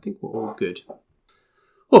 I think we're all good.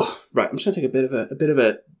 Oh, right. I'm just going to take a bit of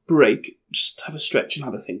a break, just have a stretch and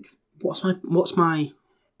have a think. What's my?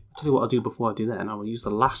 I'll tell you what I'll do before I do that, and I will use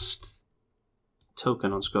the last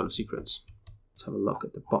token on Scroll of Secrets. Let's have a look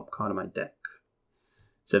at the bottom card of my deck.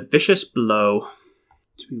 It's a Vicious Blow.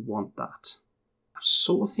 Do we want that? I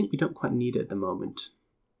sort of think we don't quite need it at the moment.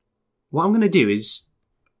 What I'm going to do is,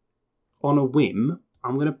 on a whim,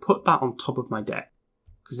 I'm going to put that on top of my deck.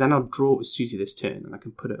 Because then I'll draw with Susie this turn, and I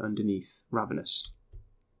can put it underneath Ravenous.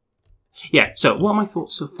 Yeah, so what are my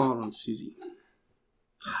thoughts so far on Susie?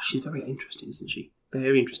 She's very interesting, isn't she?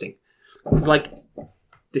 Very interesting. There's like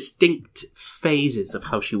distinct phases of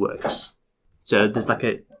how she works. So there's like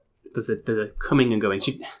there's a coming and going.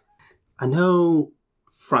 I know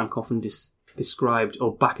Frank often described,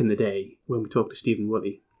 or back in the day when we talked to Stephen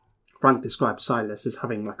Woolley, Frank described Silas as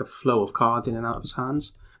having like a flow of cards in and out of his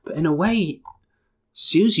hands. But in a way,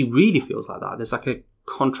 Susie really feels like that. There's like a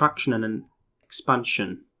contraction and an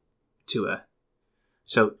expansion to her.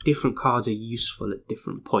 So different cards are useful at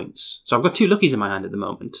different points. So I've got 2 Luckies in my hand at the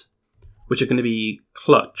moment, which are going to be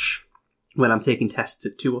clutch when I'm taking tests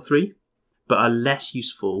at 2 or 3, but are less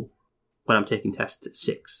useful when I'm taking tests at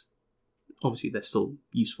 6. Obviously, they're still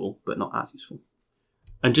useful, but not as useful.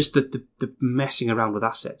 And just the messing around with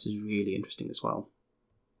assets is really interesting as well.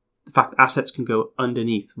 The fact assets can go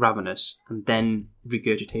underneath Ravenous and then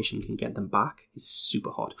Regurgitation can get them back is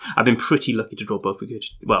super hot. I've been pretty lucky to draw both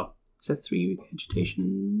Regurgitation. Well, is there 3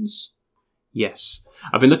 Regurgitations? Yes.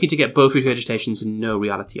 I've been lucky to get both Regurgitations and no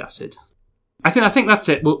Reality Acid. I think that's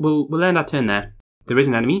it. We'll end our turn there. There is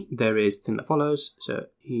an enemy. There is the thing that follows. So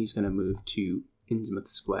he's going to move to Innsmouth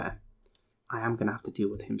Square. I am going to have to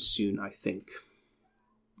deal with him soon, I think.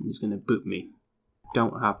 He's going to boot me.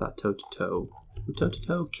 Don't have that toe-to-toe. Would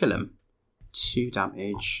toe-to-toe kill him? 2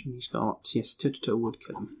 damage. He's got... Yes, toe-to-toe would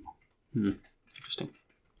kill him. Interesting.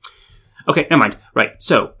 Okay, never mind. Right,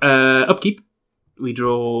 so, upkeep. We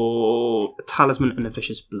draw a Talisman and a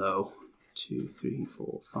Vicious Blow. 2, 3,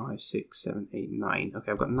 4, 5, 6, 7, 8, 9.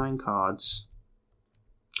 Okay, I've got 9 cards.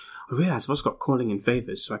 I realise I've also got Calling in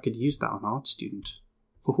Favours, so I could use that on Art Student.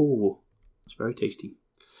 Oh, it's very tasty.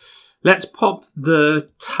 Let's pop the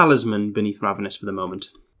Talisman beneath Ravenous for the moment.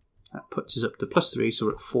 That puts us up to +3, so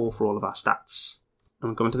we're at 4 for all of our stats. And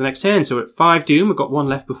we're going to the next turn, so we're at 5 Doom. We've got 1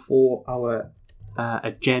 left before our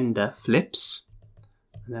agenda flips.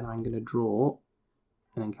 And then I'm going to draw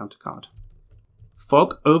an encounter card.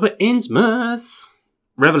 Fog over Innsmouth.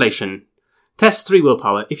 Revelation. Test 3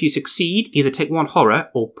 willpower. If you succeed, either take 1 horror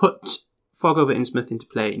or put Fog over Innsmouth into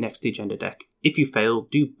play next to the agenda deck. If you fail,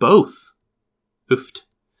 do both. Oofed.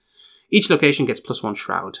 Each location gets +1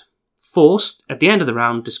 Shroud. Forced, at the end of the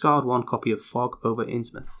round, discard 1 copy of Fog over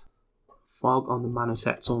Innsmouth. Fog on the mana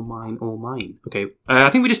sets, all mine, all mine. Okay, I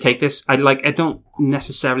think we just take this. I don't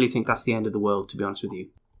necessarily think that's the end of the world, to be honest with you.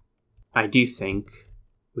 I do think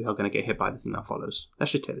we are going to get hit by the thing that follows.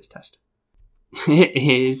 Let's just take this test. It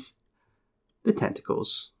is the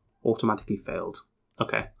Tentacles. Automatically failed.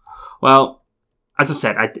 Okay. Well, as I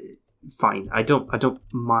said, fine. I don't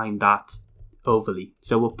mind that overly.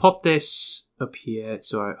 So we'll pop this up here,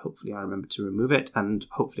 so hopefully I remember to remove it, and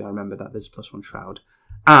hopefully I remember that there's +1 Shroud.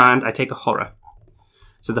 And I take a horror.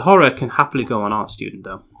 So the horror can happily go on Art Student,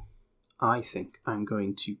 though. I think I'm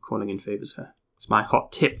going to Calling in Favours her. It's my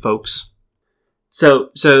hot tip, folks.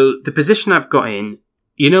 So the position I've got in,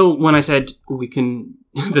 you know when I said we can,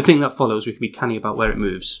 the thing that follows, we can be canny about where it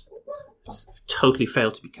moves. It's totally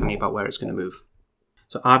failed to be canny about where it's going to move.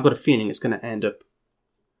 So I've got a feeling it's going to end up,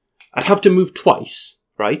 I'd have to move twice,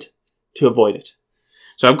 right, to avoid it.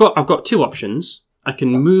 So I've got 2 options. I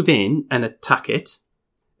can move in and attack it.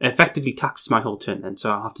 It effectively taxes my whole turn then, so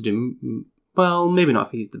I'll have to do, well, maybe not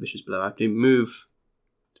if I use the Vicious Blow. I have to move.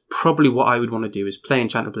 Probably what I would want to do is play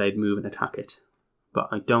Enchanted Blade, move and attack it. But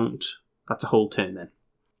I don't. That's a whole turn then.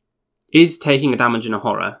 Is taking a damage and a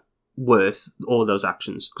horror worth all those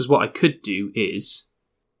actions? Because what I could do is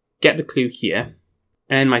get the clue here,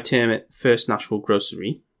 end my turn at First National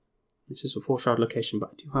Grocery. This is a 4-shroud location, but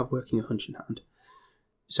I do have Working a Hunch in hand.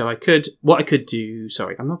 So what I could do,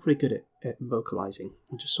 sorry, I'm not very good at vocalizing.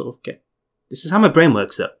 I just sort of this is how my brain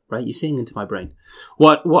works though, right? You're seeing into my brain.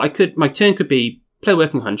 My turn could be play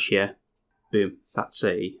Working Hunch here. Boom.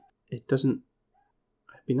 It'd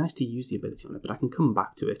be nice to use the ability on it, but I can come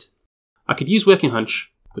back to it. I could use Working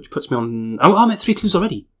Hunch, which puts me on, I'm at 3 clues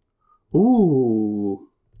already. Ooh.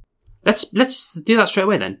 Let's do that straight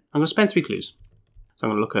away then. I'm going to spend 3 clues. So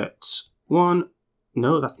I'm going to look at 1.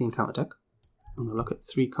 No, that's the encounter deck. I'm going to look at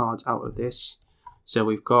 3 cards out of this. So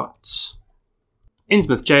we've got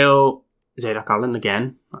Innsmouth Jail, Zadok Allen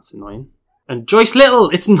again. That's annoying. And Joyce Little!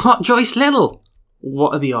 It's not Joyce Little!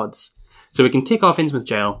 What are the odds? So we can tick off Innsmouth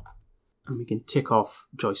Jail, and we can tick off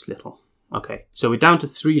Joyce Little. Okay, so we're down to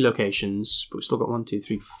 3 locations, but we've still got 1, 2,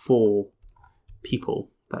 3, 4 people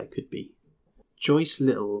that it could be. Joyce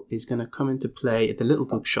Little is going to come into play at the Little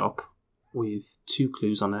Bookshop with 2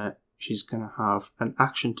 clues on her. She's going to have an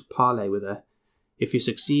action to parlay with her. If you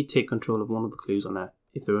succeed, take control of one of the clues on her.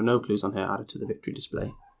 If there are no clues on her, add it to the victory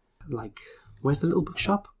display. Where's the Little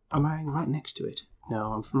Bookshop? Am I right next to it?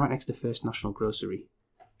 No, I'm right next to First National Grocery.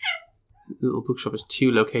 The Little Bookshop is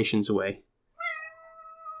 2 locations away.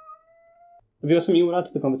 Have you got something you want to add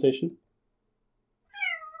to the conversation?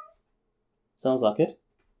 Sounds like it.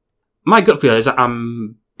 My gut feel is that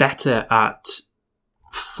I'm better at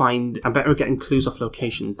getting clues off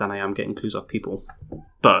locations than I am getting clues off people.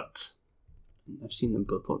 But I've seen them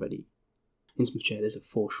both already. Innsmouth Jail is a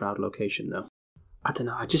 4-shroud location, though. I don't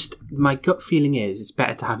know, my gut feeling is it's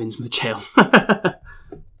better to have Innsmouth Jail. I'm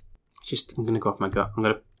going to go off my gut. I'm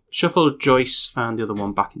going to shuffle Joyce and the other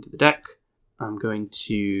one back into the deck. I'm going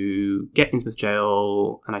to get Innsmouth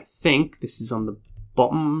Jail, and I think this is on the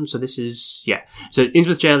bottom. So this is, yeah. So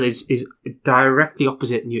Innsmouth Jail is directly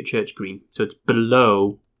opposite Newchurch Green. So it's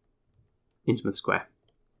below Innsmouth Square.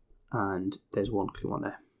 And there's one clue on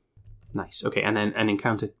there. Nice. Okay, and then an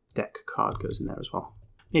encounter deck card goes in there as well.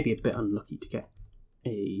 Maybe a bit unlucky to get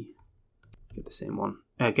the same one.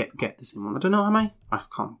 Get the same one. I don't know, am I? I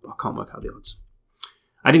can't work out the odds.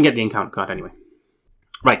 I didn't get the encounter card anyway.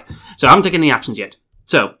 Right. So I haven't taken any actions yet.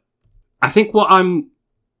 So I think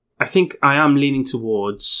I am leaning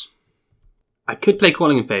towards, I could play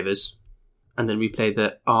Calling in Favours and then replay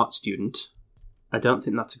the Art Student. I don't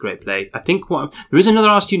think that's a great play. I think there is another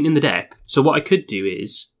Art Student in the deck. So what I could do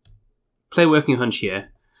is play Working Hunch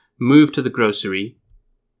here, move to the Grocery,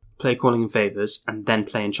 play Calling in Favours, and then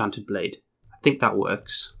play Enchanted Blade. I think that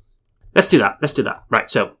works. Let's do that.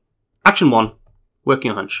 Right, so action 1,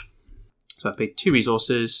 Working a Hunch. So I paid 2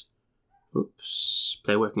 resources. Oops,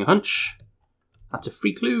 play Working a Hunch. That's a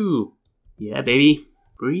free clue. Yeah, baby.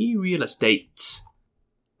 Free real estate.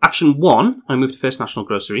 Action 1, I move to First National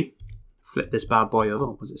Grocery. Flip this bad boy over.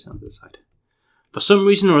 What does it sound to the side? For some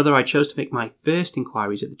reason or other, I chose to make my first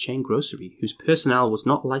inquiries at the chain grocery, whose personnel was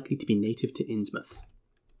not likely to be native to Innsmouth.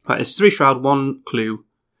 Right, it's 3 shroud, 1 clue.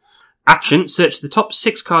 Action, search the top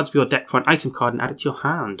 6 cards of your deck for an item card and add it to your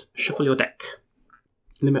hand. Shuffle your deck.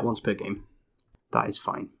 Limit once per game. That is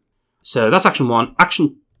fine. So that's action 1.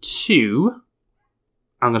 Action 2,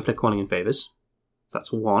 I'm going to play Calling in Favours.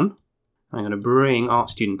 That's 1. I'm going to bring Art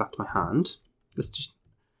Student back to my hand. Let's just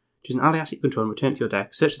choose an ally asset you control and return it to your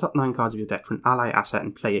deck. Search the top 9 cards of your deck for an ally asset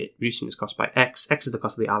and play it, reducing its cost by X. X is the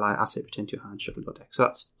cost of the ally asset. Return to your hand. Shuffle your deck. So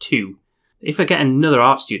that's 2. If I get another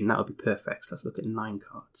Art Student, that would be perfect. So let's look at 9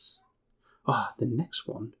 cards. Oh, the next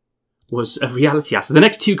one was a Reality Acid. The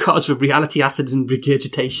next 2 cards were Reality Acid and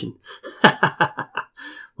Regurgitation.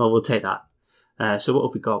 Well, we'll take that. So what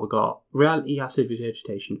have we got? We've got Reality Acid,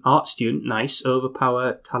 Regurgitation, Art Student, nice,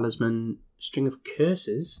 Overpower, Talisman, String of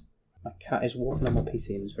Curses. My cat is walking on my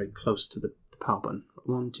PC and is very close to the power button.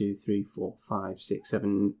 1, 2, 3, 4, 5, 6,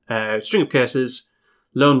 7. String of Curses,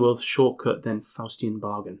 Lone Wolf, Shortcut, then Faustian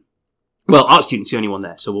Bargain. Well, Art Student's the only one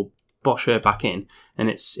there, so we'll bosh her back in, and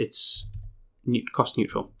it's cost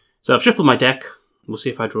neutral. So I've shuffled my deck. We'll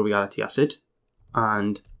see if I draw Reality Acid,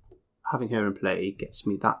 and having her in play gets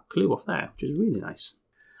me that clue off there, which is really nice.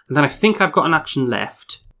 And then I think I've got an action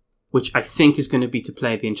left, which I think is going to be to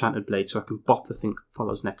play the Enchanted Blade, so I can bop the thing that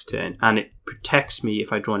follows next turn, and it protects me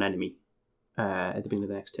if I draw an enemy at the beginning of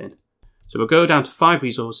the next turn. So we'll go down to 5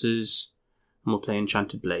 resources, and we'll play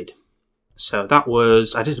Enchanted Blade. So that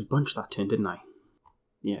was, I did a bunch that turn, didn't I?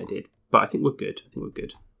 Yeah, I did. But I think we're good.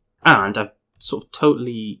 And I've sort of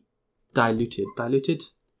totally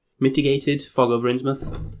mitigated Fog over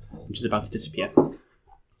Innsmouth, which is about to disappear. And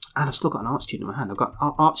I've still got an Art Student in my hand. I've got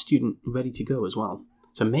an Art Student ready to go as well.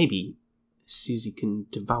 So maybe Susie can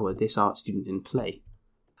devour this Art Student in play.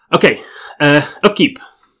 Okay, upkeep.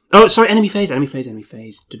 Oh, sorry, enemy phase.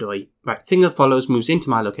 Dodoy. Right, thing that follows moves into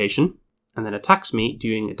my location and then attacks me,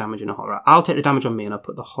 doing a damage and a horror. I'll take the damage on me and I'll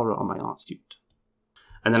put the horror on my Art Student.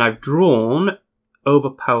 And then I've drawn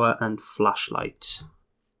Overpower and Flashlight.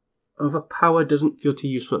 Overpower doesn't feel too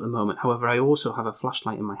useful at the moment. However, I also have a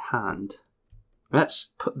flashlight in my hand.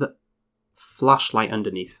 Let's put the flashlight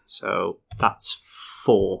underneath. So that's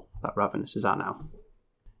 4 that Ravenous is at now.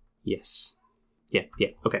 Yes. Yeah,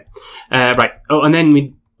 okay. Right. Oh, and then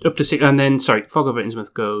we up to 6, and then, Fog over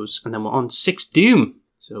Innsmouth goes, and then we're on 6 Doom.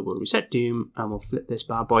 So we'll reset Doom, and we'll flip this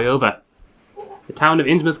bad boy over. The town of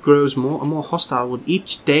Innsmouth grows more and more hostile with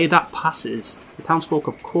each day that passes. The townsfolk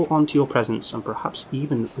have caught on to your presence, and perhaps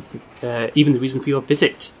even the reason for your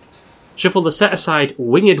visit. Shuffle the set-aside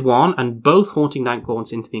Winged One and both Haunting Night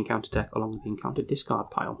Gaunts into the encounter deck, along with the encounter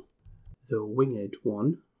discard pile. The Winged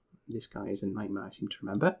One, this guy is a nightmare, I seem to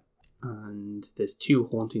remember. And there's 2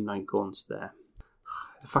 Haunting Night Gaunts there.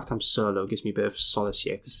 The fact I'm solo gives me a bit of solace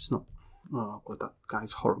here, because it's not... Oh god, that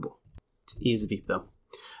guy's horrible. He is a beep though.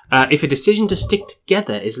 If a decision to stick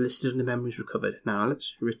together is listed under memories recovered. Now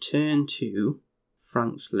let's return to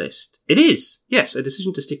Frank's list. It is! Yes, a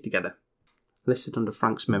decision to stick together. Listed under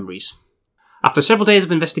Frank's memories. After several days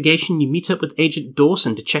of investigation, you meet up with Agent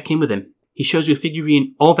Dawson to check in with him. He shows you a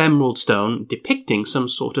figurine of Emerald Stone depicting some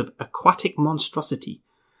sort of aquatic monstrosity,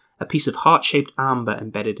 a piece of heart-shaped amber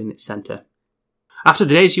embedded in its centre. After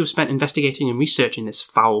the days you have spent investigating and researching this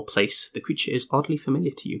foul place, the creature is oddly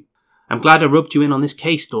familiar to you. I'm glad I roped you in on this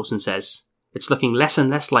case, Dawson says. It's looking less and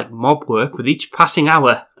less like mob work with each passing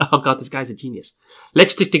hour. Oh god, this guy's a genius.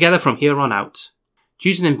 Let's stick together from here on out.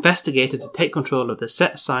 Choose an investigator to take control of the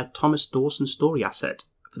set-aside Thomas Dawson story asset.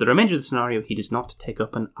 For the remainder of the scenario, he does not take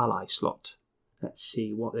up an ally slot. Let's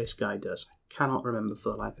see what this guy does. I cannot remember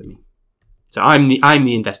for the life of me. So I'm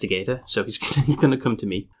the investigator, so he's gonna come to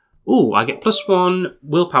me. Ooh, I get +1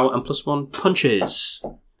 willpower and +1 punches.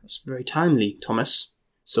 That's very timely, Thomas.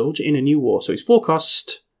 Soldier in a new war. So he's 4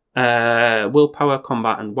 cost, willpower,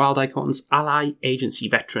 combat, and wild icons. Ally, agency,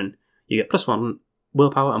 veteran. You get +1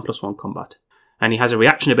 willpower and +1 combat. And he has a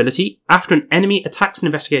reaction ability. After an enemy attacks an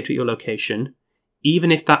investigator at your location,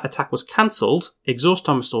 even if that attack was cancelled, exhaust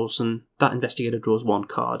Thomas Dawson, that investigator draws 1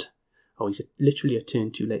 card. Oh, he's literally a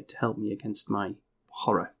turn too late to help me against my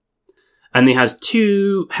horror. And he has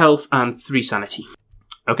 2 health and 3 sanity.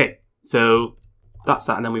 Okay, so that's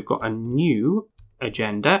that. And then we've got a new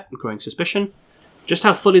agenda, growing suspicion. Just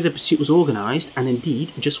how fully the pursuit was organised, and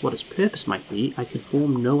indeed just what its purpose might be, I could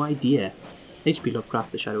form no idea. H.P.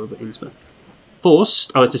 Lovecraft, The Shadow over Innsmouth.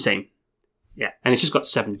 Forced. Oh, it's the same. Yeah, and it's just got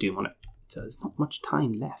 7 doom on it. So there's not much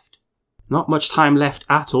time left. Not much time left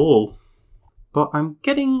at all. But I'm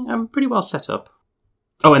pretty well set up.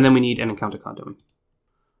 Oh, and then we need an encounter card, don't we?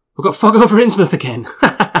 We've got Fog over Innsmouth again.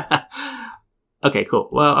 Okay, cool.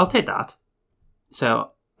 Well, I'll take that.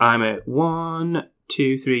 So I'm at 1,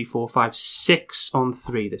 2, 3, 4, 5, 6 on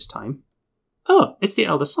 3 this time. Oh, it's the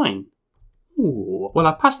Elder Sign. Ooh. Well,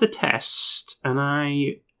 I passed the test, and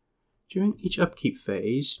during each upkeep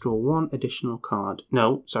phase, draw 1 additional card.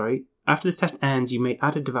 No, sorry. After this test ends, you may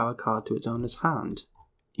add a devoured card to its owner's hand.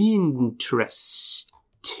 Interesting.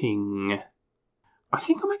 I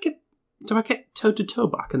think I might get... Do I get toe-to-toe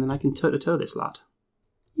back, and then I can toe-to-toe this lad?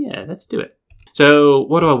 Yeah, let's do it. So,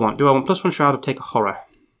 what do I want? Do I want +1 shroud or take a horror?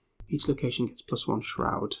 Each location gets +1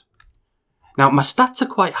 shroud. Now, my stats are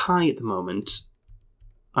quite high at the moment.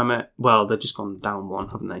 Well, they've just gone down 1,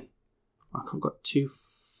 haven't they? I've got 2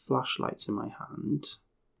 flashlights in my hand.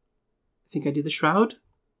 I think I do the shroud.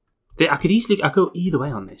 I go either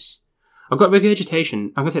way on this. I've got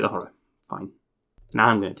regurgitation. I'm going to take the horror. Fine. Now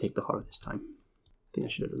I'm going to take the horror this time. I think I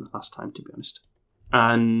should have done that last time, to be honest.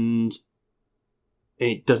 And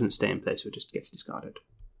it doesn't stay in place, so it just gets discarded.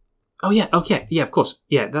 Oh yeah, okay, yeah, of course.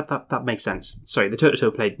 Yeah, that makes sense. Sorry, the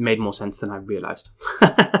toe-to-toe play made more sense than I realised.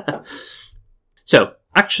 So,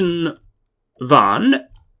 action 1,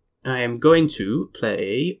 I am going to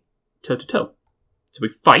play toe-to-toe. So we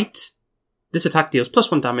fight. This attack deals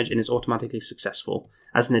 +1 damage and is automatically successful.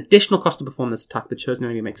 As an additional cost to perform this attack, the chosen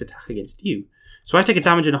enemy makes attack against you. So I take a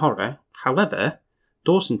damage and a horror. However,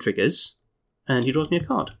 Dawson triggers, and he draws me a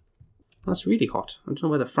card. That's really hot. I don't know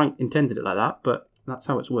whether Frank intended it like that, but that's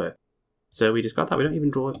how it's worked. So we discard that. We don't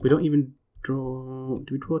even draw. Do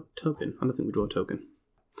we draw a token? I don't think we draw a token.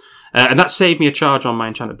 And that saved me a charge on my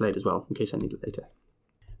enchanted blade as well, in case I need it later.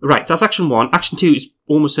 Right, so that's action 1. Action 2 is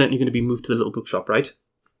almost certainly going to be moved to the little bookshop, right?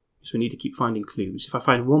 So we need to keep finding clues. If I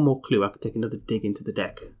find one more clue, I can take another dig into the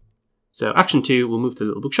deck. So action 2, we'll move to the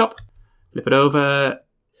little bookshop. Flip it over.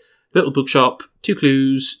 Little bookshop, 2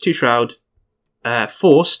 clues, 2 shroud.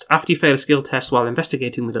 Forced, after you fail a skill test while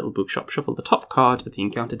investigating the little bookshop, shuffle the top card of the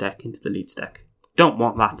encounter deck into the leads deck. Don't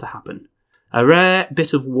want that to happen. A rare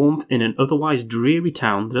bit of warmth in an otherwise dreary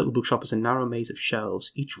town, the little bookshop is a narrow maze of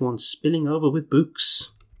shelves, each one spilling over with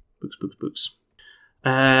books. Books.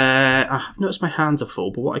 I have noticed my hands are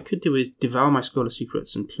full, but what I could do is devour my scroll of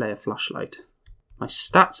secrets and play a flashlight. My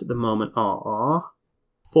stats at the moment are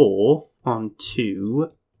 4 on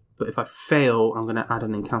 2, but if I fail, I'm going to add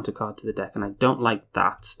an encounter card to the deck, and I don't like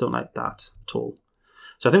that. Don't like that at all.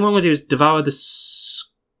 So I think what I'm going to do is devour the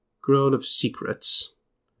scroll of secrets.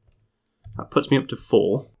 That puts me up to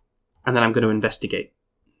 4, and then I'm going to investigate.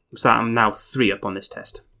 So I'm now 3 up on this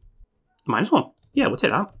test. -1. Yeah, we'll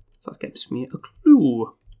take that. So that gives me a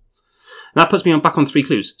clue. And that puts me back on 3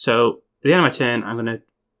 clues. So at the end of my turn, I'm going to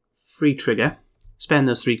free trigger, spend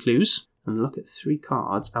those 3 clues, and look at 3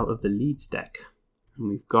 cards out of the leads deck. And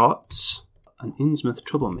we've got an Innsmouth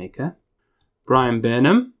Troublemaker, Brian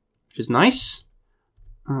Burnham, which is nice,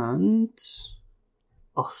 and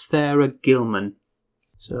Othera Gilman.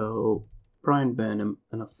 So Brian Burnham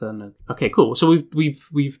and Othera. Okay, cool. So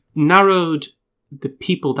we've narrowed the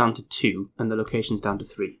people down to 2 and the locations down to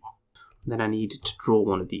 3. Then I need to draw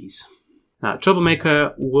one of these. Now,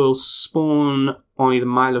 Troublemaker will spawn on either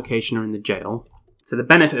my location or in the jail. So the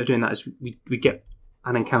benefit of doing that is we get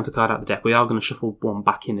an encounter card out of the deck. We are going to shuffle one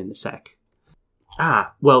back in a sec.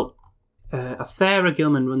 Othera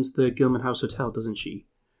Gilman runs the Gilman House Hotel, doesn't she?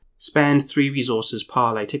 Spend 3 resources,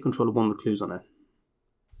 parlay, take control of one of the clues on her.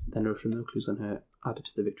 Then if there are no clues on her, add it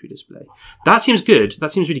to the victory display. That seems good.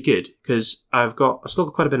 That seems really good, because I've still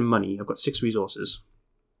got quite a bit of money. I've got 6 resources.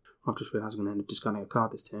 I've just realised I'm going to end up discarding a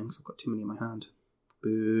card this turn, because I've got too many in my hand.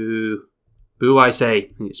 Boo. Boo, I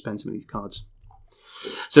say. I need to spend some of these cards.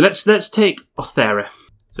 So let's take Othera.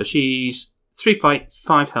 So she's 3 fight,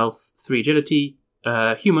 5 health, 3 agility,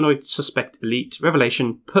 humanoid suspect elite,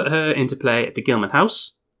 revelation. Put her into play at the Gilman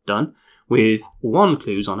House. Done. With 1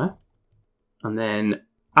 clues on her. And then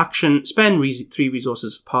action, spend 3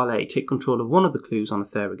 resources, parlay, take control of one of the clues on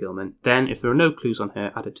Othera Gilman. Then, if there are no clues on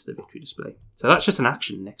her, add it to the victory display. So that's just an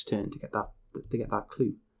action next turn to get that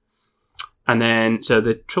clue. And then, so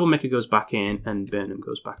the Troublemaker goes back in, and Burnham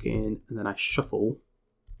goes back in, and then I shuffle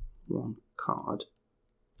 1 card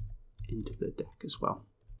into the deck as well.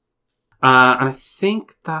 And I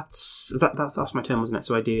think that's my turn, wasn't it?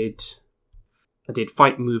 So I did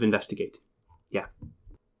fight, move, investigate. Yeah.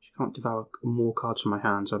 Can't devour more cards from my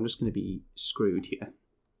hand, so I'm just going to be screwed here.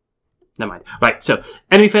 Never mind. Right, so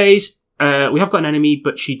enemy phase. We have got an enemy,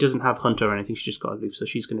 but she doesn't have Hunter or anything. She just got aloof, so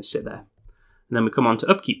she's going to sit there. And then we come on to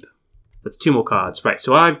upkeep. That's 2 more cards. Right,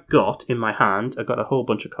 so I've got in my hand, I've got a whole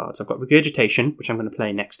bunch of cards. I've got Regurgitation, which I'm going to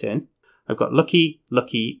play next turn. I've got Lucky,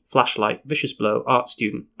 Flashlight, Vicious Blow, Art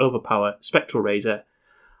Student, Overpower, Spectral Razor,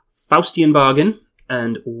 Faustian Bargain,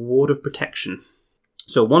 and Ward of Protection.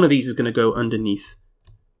 So one of these is going to go underneath,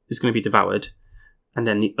 is going to be devoured, and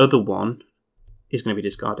then the other one is going to be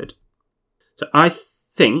discarded. So I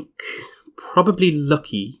think probably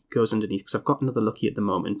Lucky goes underneath, because I've got another Lucky at the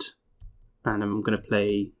moment, and I'm going to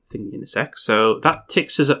play Thingy in a sec. So that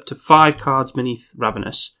ticks us up to 5 cards beneath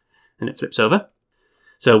Ravenous, and it flips over.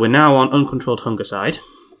 So we're now on Uncontrolled Hunger side,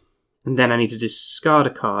 and then I need to discard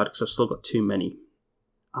a card, because I've still got too many.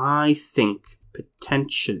 I think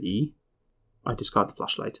potentially I discard the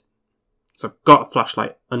Flashlight. So I've got a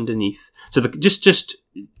Flashlight underneath. So just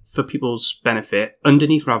for people's benefit,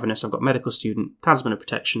 underneath Ravenous, I've got Medical Student, Talisman of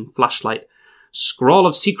Protection, Flashlight, Scroll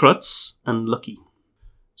of Secrets, and Lucky.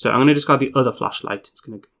 So I'm going to discard the other Flashlight. It's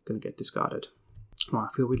going to get discarded. Oh, I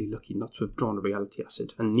feel really lucky not to have drawn a Reality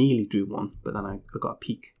Acid. I nearly drew one, but then I got a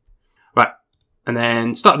peek. Right, and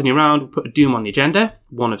then start the new round. We'll put a Doom on the agenda,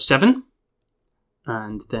 1 of 7.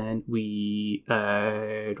 And then we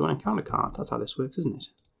draw an encounter card. That's how this works, isn't it?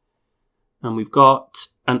 And we've got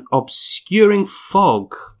an Obscuring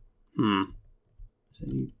Fog. So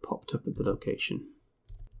you popped up at the location.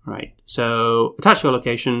 Right, so attach to your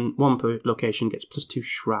location. 1 per location gets +2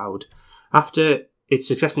 Shroud. After it's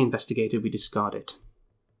successfully investigated, we discard it.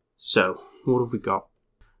 So, what have we got?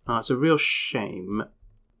 It's a real shame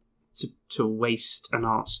to waste an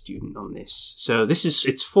Art Student on this. So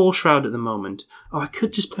it's 4 Shroud at the moment. Oh, I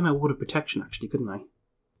could just play my Ward of Protection, actually, couldn't I?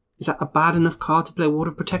 Is that a bad enough card to play Ward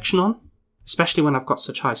of Protection on? Especially when I've got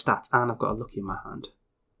such high stats and I've got a Lucky in my hand.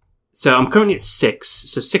 So I'm currently at 6.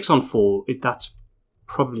 So 6 on 4, that's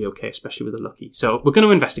probably okay, especially with a Lucky. So we're going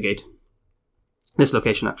to investigate. This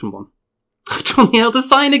location, action 1. I've drawn the Elder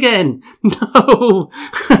Sign again! No!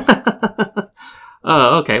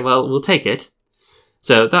 Oh, okay, well, we'll take it.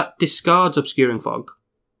 So that discards Obscuring Fog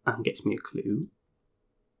and gets me a clue.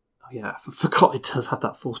 Oh yeah, I forgot it does have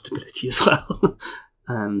that forced ability as well.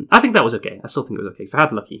 I think that was okay. I still think it was okay, because I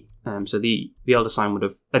had Lucky. So the Elder Sign would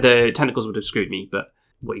have... the Tentacles would have screwed me, but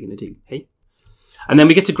what are you going to do, hey? And then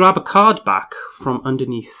we get to grab a card back from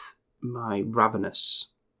underneath my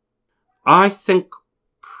Ravenous. I think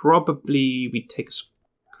probably we take a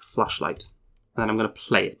Flashlight, and then I'm going to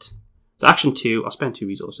play it. So action 2, I'll spend 2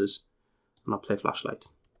 resources, and I'll play Flashlight.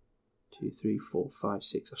 2, 3, 4, 5,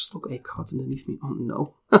 6. I've still got 8 cards underneath me. Oh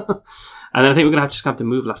no. And then I think we're going to have to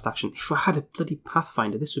move last action. If I had a bloody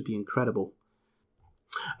Pathfinder, this would be incredible.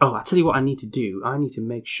 Oh, I'll tell you what I need to do. I need to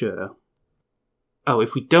make sure... Oh,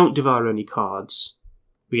 if we don't devour any cards,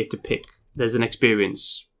 we get to pick. There's an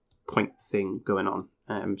experience point thing going on.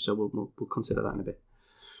 So we'll consider that in a bit.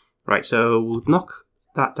 Right, so we'll knock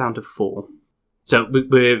that down to 4. So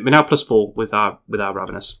we're now +4 with our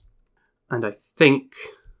Ravenous. And I think...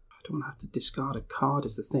 I don't want to have to discard a card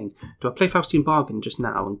is the thing. Do I play Faustian Bargain just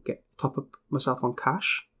now and top up myself on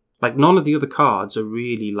cash? Like, none of the other cards are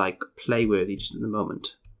really, like, play-worthy just at the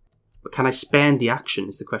moment. But can I spend the action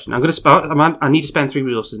is the question. I need to spend 3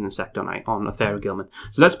 resources in a sec, don't I, on Othera Gilman.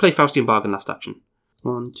 So let's play Faustian Bargain last action.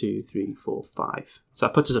 1, 2, 3, 4, 5. So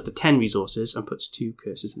that puts us up to 10 resources and puts 2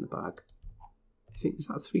 curses in the bag. I think, is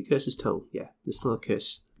that 3 curses total? Yeah, there's still a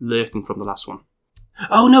curse lurking from the last one.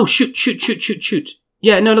 Oh no, shoot.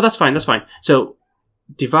 Yeah, no, that's fine. So,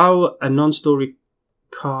 devour a non-story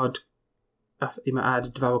card. You might add a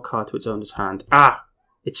devour card to its owner's hand. Ah,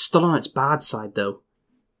 it's still on its bad side, though.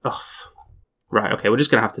 Oh, right, okay, we're just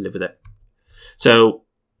going to have to live with it. So,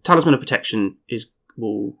 Talisman of Protection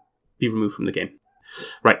will be removed from the game.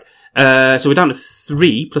 Right, so we're down to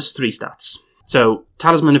 3 plus 3 stats. So,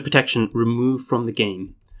 Talisman of Protection removed from the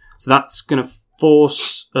game. So that's going to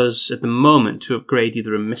force us at the moment to upgrade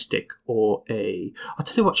either a Mystic or a... I'll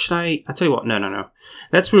tell you what, no.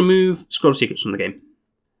 Let's remove Scroll of Secrets from the game.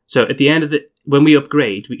 So at the end of when we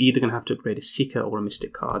upgrade, we're either going to have to upgrade a Seeker or a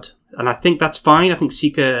Mystic card. And I think that's fine. I think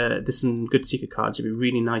Seeker, there's some good Seeker cards. It'd be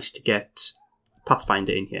really nice to get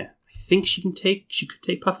Pathfinder in here. I think she could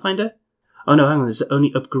take Pathfinder. Oh no, hang on, there's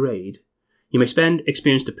only upgrade. You may spend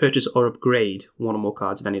experience to purchase or upgrade one or more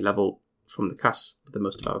cards of any level from the cast with the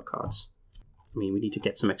most devoured cards. I mean, we need to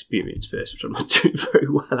get some experience first, which I'm not doing very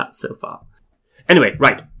well at so far. Anyway,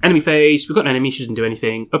 right. Enemy phase. We've got an enemy. She doesn't do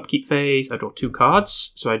anything. Upkeep phase. I draw 2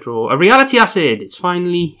 cards. So I draw a Reality Acid. It's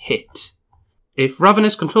finally hit. If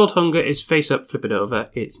Ravenous Controlled Hunger is face up, flip it over.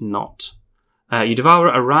 It's not. You devour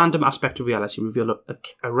a random aspect of reality. Reveal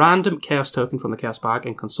a random chaos token from the chaos bag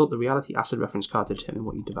and consult the Reality Acid reference card to determine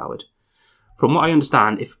what you devoured. From what I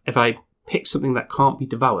understand, if I pick something that can't be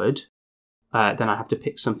devoured, then I have to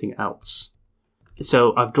pick something else.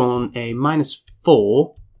 So I've drawn a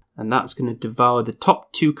 -4, and that's going to devour the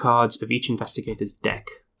top 2 cards of each investigator's deck.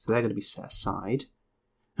 So they're going to be set aside.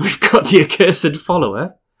 We've got the Accursed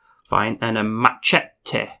Follower, fine, and a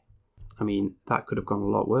Machete. I mean, that could have gone a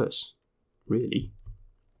lot worse, really.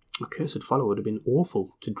 Accursed Follower would have been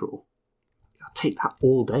awful to draw. I'll take that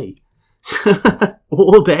all day.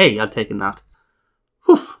 All day I'd taken that.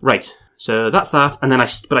 Whew, right, so that's that, and then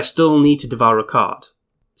but I still need to devour a card.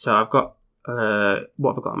 So I've got,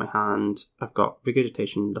 what have I got in my hand? I've got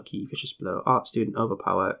Regurgitation, Lucky, Vicious Blow, Art Student,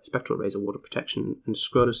 Overpower, Spectral Razor, Water Protection, and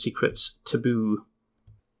Scroll of Secrets, Taboo.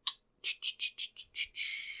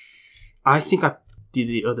 I think I did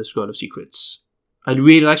the other Scroll of Secrets. I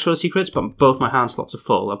really like Scroll of Secrets, but both my hand slots are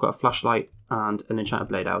full. I've got a Flashlight and an Enchanted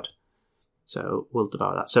Blade out. So we'll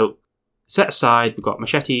devour that. So set aside, we've got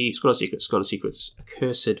Machete, Scroll of Secrets,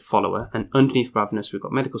 Accursed Follower, and underneath Ravenous, we've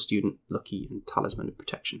got Medical Student, Lucky, and Talisman of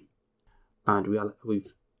Protection. And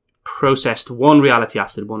we've processed 1 Reality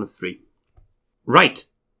Acid, 1 of 3. Right,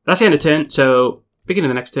 that's the end of turn. So, beginning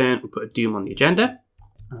of the next turn, we put a Doom on the agenda,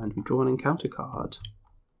 and we draw an encounter card.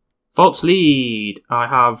 False Lead. I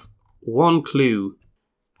have 1 clue.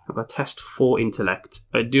 I've got test 4 intellect.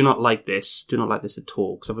 I do not like this. Do not like this at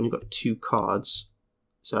all, because I've only got 2 cards.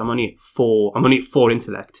 So I'm only at 4. I'm only at 4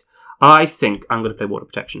 intellect. I think I'm going to play Water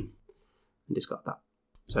Protection and discard that.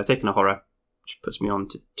 So I've taken a horror, which puts me on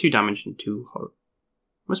to 2 damage and 2 horror.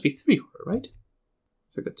 Must be 3 horror, right?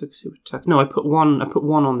 So I got 2 attacks. No, I put one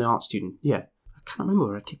on the Art Student. Yeah. I can't remember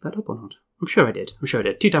whether I take that up or not. I'm sure I did.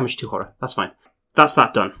 2 damage, 2 horror. That's fine. That's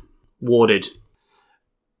that done. Warded.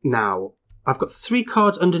 Now, I've got 3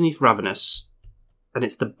 cards underneath Ravenous, and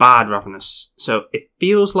it's the bad Ravenous. So it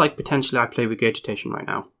feels like potentially I play Regurgitation right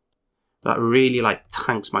now. That really,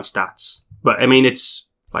 tanks my stats. But, I mean, it's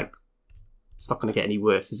not going to get any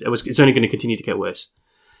worse. It's only going to continue to get worse.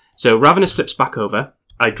 So Ravenous flips back over.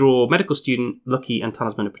 I draw Medical Student, Lucky, and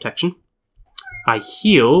Talisman of Protection. I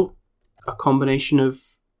heal a combination of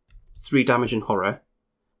 3 damage and horror.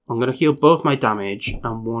 I'm going to heal both my damage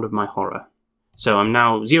and 1 of my horror. So I'm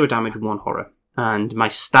now 0 damage, 1 horror. And my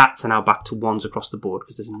stats are now back to 1s across the board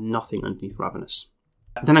because there's nothing underneath Ravenous.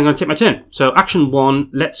 Then I'm going to take my turn. So action 1,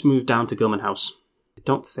 let's move down to Gilman House. I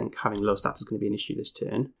don't think having low stats is going to be an issue this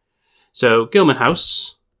turn. So Gilman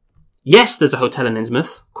House. Yes, there's a hotel in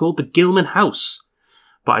Innsmouth called the Gilman House.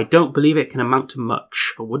 But I don't believe it can amount to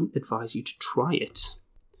much. I wouldn't advise you to try it.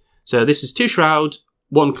 So this is 2 Shroud,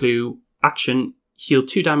 1 Clue, action, heal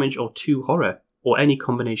 2 damage or 2 horror, or any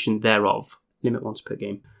combination thereof. Limit once per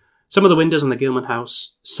game. Some of the windows on the Gilman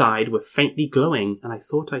House side were faintly glowing, and I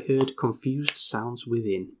thought I heard confused sounds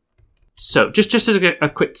within. So, just as a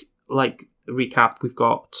quick recap, we've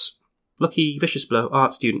got Lucky, Vicious Blow,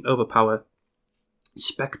 Art Student, Overpower,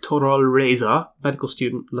 Spectral Razor, Medical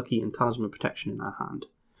Student, Lucky, and Talisman of Protection in our hand.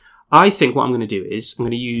 I think what I'm going to do is I'm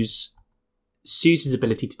going to use Susie's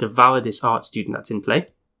ability to devour this Art Student that's in play.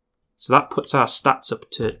 So that puts our stats up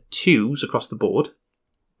to 2s across the board,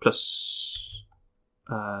 plus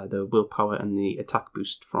the willpower and the attack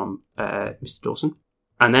boost from Mr. Dawson.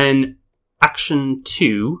 And then action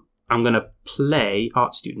 2, I'm going to play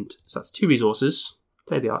Art Student. So that's 2 resources.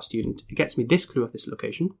 Play the Art Student. It gets me this clue off this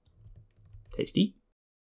location. Tasty.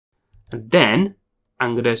 And then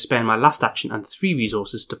I'm going to spend my last action and 3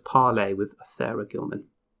 resources to parlay with Athera Gilman.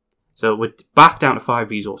 So we're back down to 5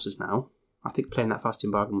 resources now. I think playing that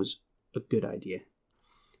Fastian Bargain was a good idea.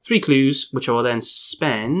 3 clues, which I will then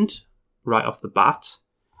spend right off the bat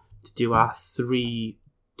to do our 3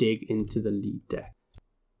 dig into the lead deck.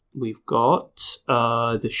 We've got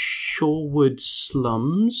the Shorewood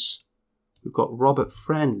Slums. We've got Robert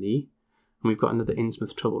Friendly. And we've got another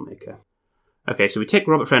Innsmouth Troublemaker. Okay, so we take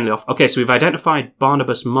Robert Friendly off. Okay, so we've identified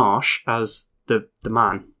Barnabas Marsh as the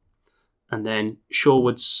man. And then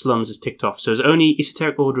Shorewood Slums is ticked off. So there's only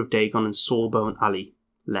Esoteric Order of Dagon and Sawbone Alley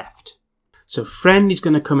left. So Friendly's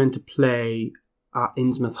going to come into play at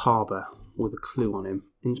Innsmouth Harbour with a clue on him.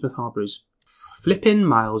 Innsmouth Harbour is flipping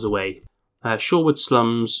miles away. Shorewood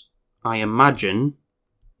Slums, I imagine,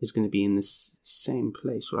 is going to be in this same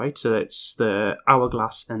place, right? So it's the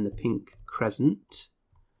Hourglass and the Pink Crescent.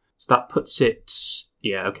 So that puts it...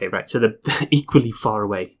 Yeah, okay, right. So they're equally far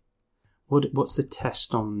away. What's the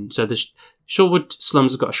test on... So the Shorewood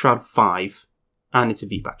Slums has got a Shroud of 5, and it's a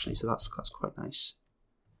Veep, actually, so that's quite nice.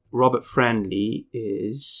 Robert Friendly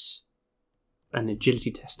is an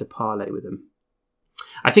agility test to parlay with him.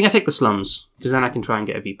 I think I take the Slums, because then I can try and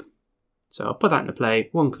get a Veep. So I'll put that into play.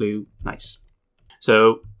 1 clue. Nice.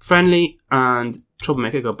 So Friendly and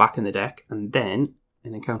Troublemaker go back in the deck, and then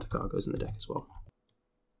an encounter card goes in the deck as well.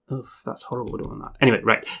 Oh, that's horrible doing that. Anyway,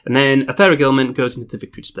 right. And then Athera Gilman goes into the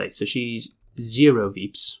victory display. So she's 0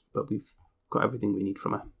 Veeps, but we've got everything we need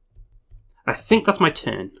from her. I think that's my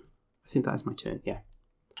turn. I think that is my turn, yeah.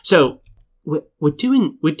 So we're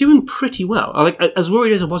doing pretty well. Like, as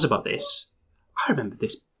worried as I was about this, I remember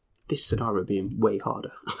this scenario being way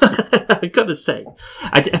harder. I've got to say.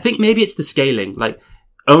 I think maybe it's the scaling. Like,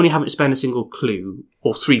 only having to spend a single clue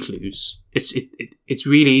or 3 clues. It's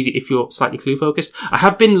really easy if you're slightly clue focused. I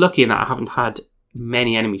have been lucky in that I haven't had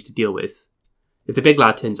many enemies to deal with. If the big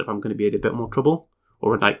lad turns up, I'm going to be in a bit more trouble,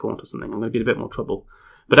 or a Night Gaunt or something. I'm going to be in a bit more trouble.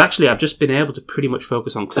 But actually, I've just been able to pretty much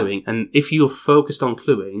focus on cluing. And if you're focused on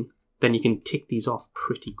cluing, then you can tick these off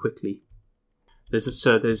pretty quickly.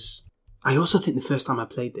 I also think the first time I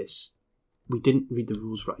played this, we didn't read the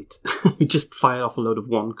rules right. We just fired off a load of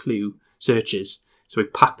 1 clue searches. So we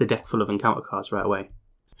packed the deck full of encounter cards right away.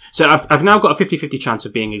 So I've now got a 50-50 chance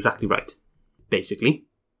of being exactly right, basically.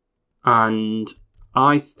 And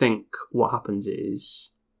I think what happens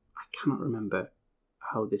is, I cannot remember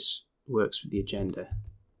how this works with the agenda.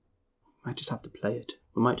 We might just have to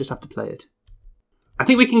play it. I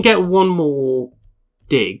think we can get 1 more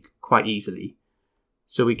dig quite easily.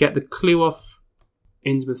 So we get the clue off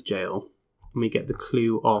Innsmouth Jail, and we get the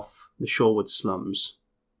clue off the Shorewood Slums.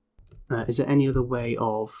 Is there any other way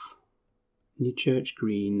of... New Church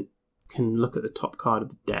Green can look at the top card of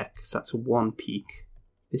the deck, so that's a 1 peak.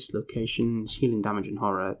 This location is healing damage and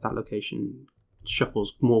horror. That location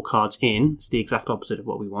shuffles more cards in. It's the exact opposite of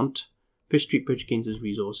what we want. Fish Street Bridge gains us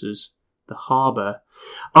resources. The harbour.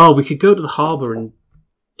 Oh, we could go to the harbour and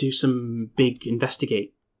do some big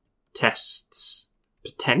investigate tests.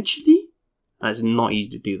 Potentially? That's not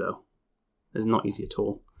easy to do, though. It's not easy at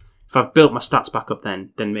all. If I've built my stats back up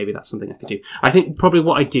then maybe that's something I could do. I think probably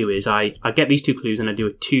what I do is I get these 2 clues and I do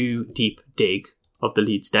a 2 deep dig of the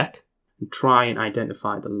Leeds deck and try and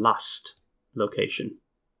identify the last location.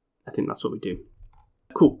 I think that's what we do.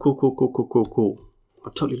 Cool.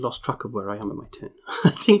 I've totally lost track of where I am in my turn.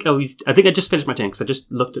 I think I just finished my turn because I just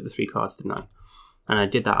looked at the 3 cards, didn't I? And I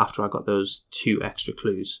did that after I got those 2 extra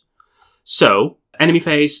clues. So, enemy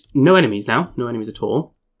phase, no enemies now. No enemies at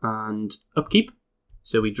all. And upkeep.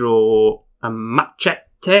 So we draw a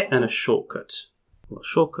machete and a shortcut. Well, a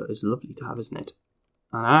shortcut is lovely to have, isn't it?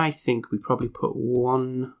 And I think we probably put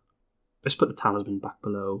 1... Let's put the talisman back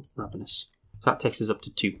below Ravenous. So that takes us up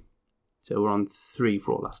to 2. So we're on 3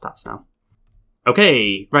 for all our stats now.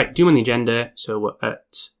 Okay, right, doing the agenda. So we're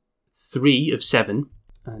at 3 of 7.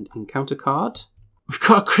 And encounter card. We've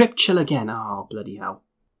got a Crypt Chill again. Oh, bloody hell.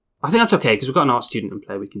 I think that's okay, because we've got an art student in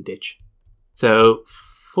play we can ditch. So,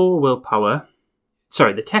 4 willpower.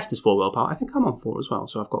 Sorry, the test is 4 willpower. I think I'm on 4 as well.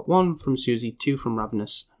 So I've got 1 from Susie, 2 from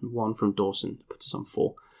Ravenous, and 1 from Dawson. Puts us on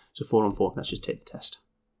 4. So 4 on 4. Let's just take the test.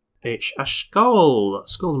 A skull.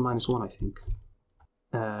 Skull's -1, I think.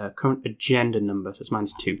 Current agenda number, so it's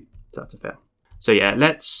 -2. So that's a fail. So yeah,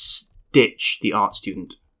 let's ditch the art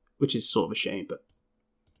student, which is sort of a shame, but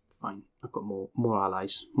fine. I've got more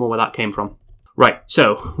allies. More where that came from. Right,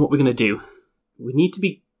 so what we're going to do, we need to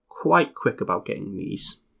be quite quick about getting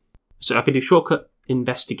these. So I could do shortcut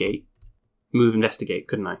investigate, move investigate,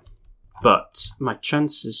 couldn't I? But my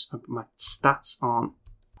stats aren't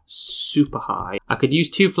super high. I could use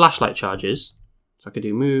 2 flashlight charges. So I could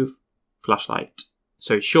do move, flashlight.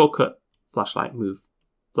 So shortcut, flashlight, move,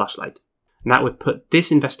 flashlight. And that would put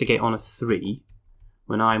this investigate on a 3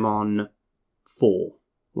 when I'm on 4.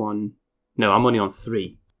 No, I'm only on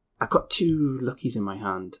 3. I've got 2 luckies in my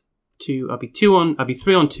hand. I'll be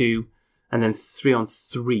 3 on 2, and then 3 on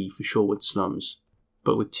 3 for Shorewood Slums.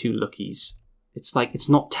 But with 2 luckies, It's like, it's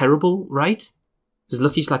not terrible, right? Because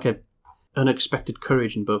Lucky's like a unexpected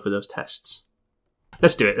courage in both of those tests.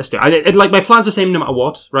 Let's do it. Like, my plan's the same no matter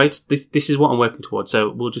what, right? This is what I'm working towards, so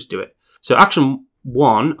we'll just do it. So action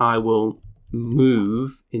 1, I will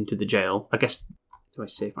move into the jail. I guess, do I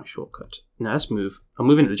save my shortcut? No, let's move. I'll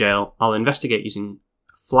move into the jail. I'll investigate using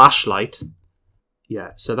flashlight.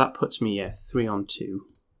 Yeah, so that puts me, 3 on 2.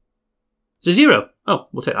 It's a 0. Oh,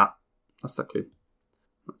 we'll take that. That's that clue.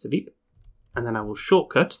 That's a beep. And then I will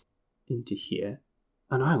shortcut into here.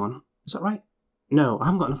 Oh, no, hang on. Is that right? No, I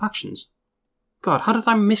haven't got enough actions. God, how did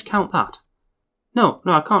I miscount that? No,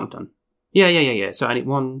 I can't have done. Yeah. So I need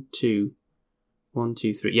 1, 2, 1,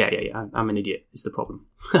 2, 3. Yeah. I'm an idiot. It's the problem.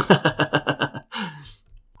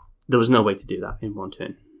 There was no way to do that in one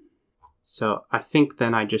turn. So I think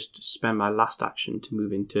then I just spend my last action to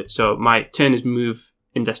move into... So my turn is move,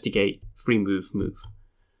 investigate, free move.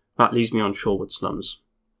 That leaves me on Shorewood Slums.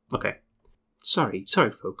 Okay. Sorry,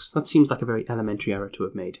 folks. That seems like a very elementary error to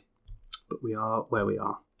have made. But we are where we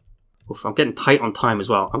are. Oof, I'm getting tight on time as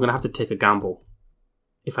well. I'm going to have to take a gamble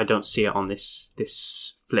if I don't see it on this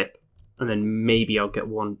flip. And then maybe I'll get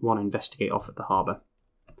one investigate off at the harbour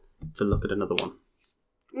to look at another one.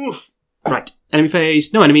 Oof. Right. Enemy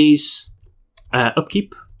phase. No enemies.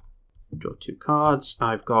 Upkeep. Draw 2 cards.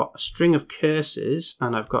 I've got a string of curses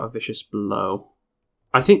and I've got a vicious blow.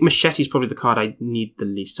 I think Machete's probably the card I need the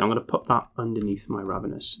least, so I'm going to put that underneath my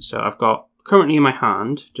Ravenous. So I've got, currently in my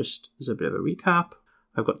hand, just as a bit of a recap,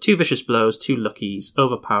 I've got 2 Vicious Blows, 2 Luckies,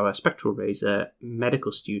 Overpower, Spectral Razor,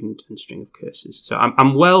 Medical Student, and String of Curses. So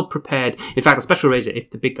I'm well prepared. In fact, the Spectral Razor,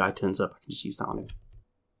 if the big guy turns up, I can just use that on him.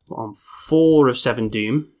 We're on 4 of 7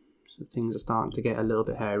 Doom, so things are starting to get a little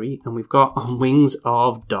bit hairy. And we've got on Wings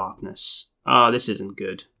of Darkness. Oh, this isn't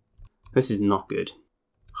good. This is not good.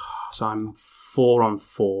 So I'm 4 on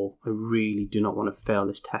 4. I really do not want to fail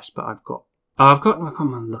this test, but I've got my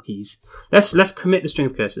Luckies. Let's commit the String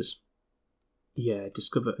of Curses. Yeah,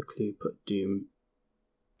 discover a clue, put Doom.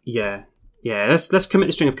 Yeah. Let's commit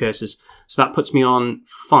the String of Curses. So that puts me on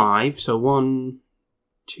 5. So 1,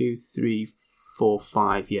 2, 3, 4,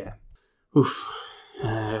 5. Yeah. Oof.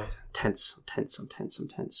 Tense. I'm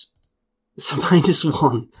tense. It's a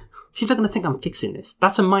 -1. People are going to think I'm fixing this.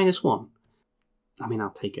 That's a -1. I mean,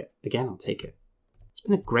 I'll take it. Again, I'll take it. It's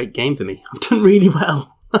been a great game for me. I've done really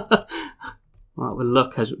well. Well, the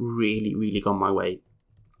luck has really, really gone my way.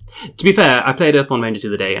 To be fair, I played Earthborn Rangers the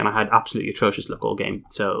other day and I had absolutely atrocious luck all game.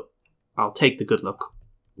 So I'll take the good luck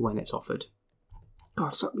when it's offered.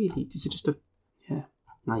 God, is that really... Is it just a... Yeah,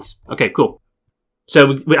 nice. Okay, cool.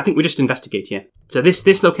 So I think we just investigate here. So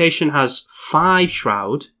this location has 5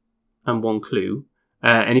 Shroud and 1 Clue.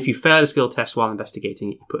 And if you fail the skill test while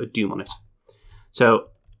investigating it, you put a Doom on it. So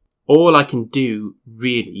all I can do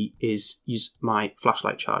really is use my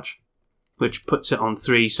flashlight charge, which puts it on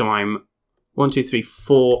 3. So I'm 1, 2, 3,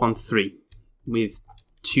 4 on 3 with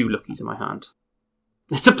 2 Luckies in my hand.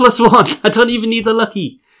 It's a +1. I don't even need the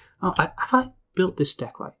Lucky. Oh, have I built this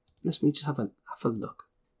deck right? Let me just have a look.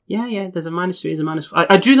 Yeah. There's a -3, there's a -4.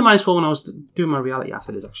 I drew the -4 when I was doing my reality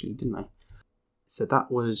assets, actually, didn't I? So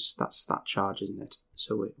that's that charge, isn't it?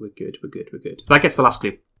 So we're good. That gets the last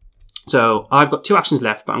clue. So I've got 2 actions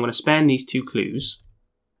left, but I'm going to spend these 2 clues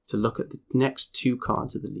to look at the next 2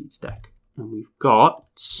 cards of the Leeds deck. And we've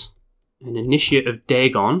got an Initiate of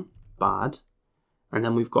Dagon, bad. And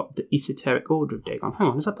then we've got the Esoteric Order of Dagon. Hang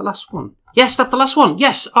on, is that the last one? Yes, that's the last one.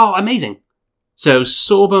 Yes. Oh, amazing. So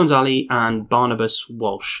Sawbones Alley and Barnabas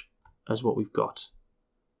Walsh is what we've got.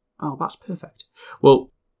 Oh, that's perfect. Well,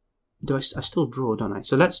 I still draw, don't I?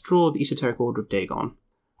 So let's draw the Esoteric Order of Dagon.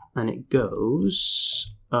 And it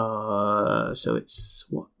goes... so it's...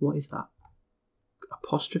 What is that?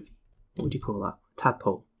 Apostrophe? What would you call that?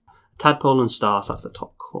 Tadpole. Tadpole and stars, that's the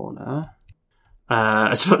top corner.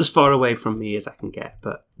 It's about as far away from me as I can get,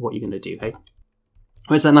 but what are you going to do, hey?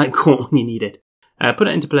 Where's that night court when you need it? Put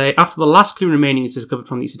it into play. After the last clue remaining is discovered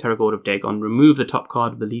from the Esoteric Order of Dagon, remove the top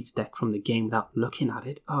card of the Leeds deck from the game without looking at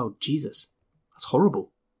it. Oh, Jesus. That's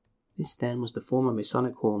horrible. This then was the former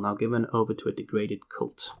Masonic Hall, now given over to a degraded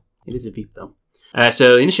cult. It is a Veep, though.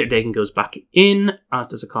 So the Initiative Dagon goes back in, as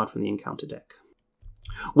does a card from the Encounter deck.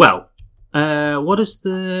 Well, what is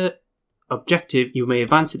the objective? You may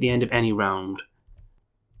advance at the end of any round.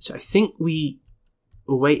 So I think we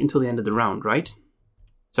will wait until the end of the round, right?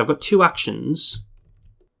 So I've got 2 actions.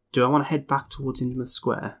 Do I want to head back towards Innsmouth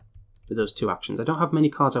Square with those 2 actions? I don't have many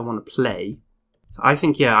cards I want to play. So I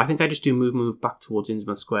think I just do move back towards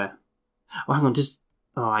Innsmouth Square. Oh, hang on,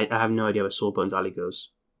 I have no idea where Sawbones Alley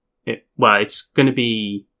goes. It's going to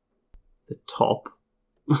be the top.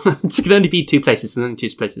 It's going to only be 2 places, and only 2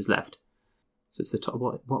 places left. So it's the top.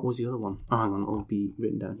 What was the other one? Oh, hang on, it'll be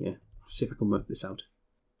written down here. See if I can work this out.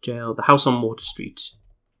 Jail, the house on Water Street.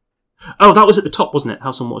 Oh, that was at the top, wasn't it?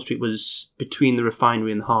 House on Water Street was between the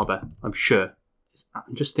refinery and the harbour, I'm sure.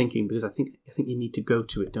 I'm just thinking, because I think you need to go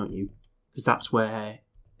to it, don't you? Because that's where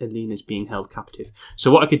Alina's being held captive.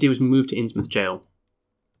 So what I could do is move to Innsmouth Jail.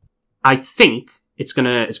 I think it's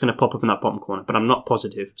gonna pop up in that bottom corner, but I'm not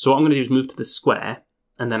positive. So what I'm going to do is move to the square,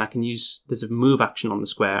 and then I can use... There's a move action on the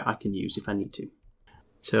square I can use if I need to.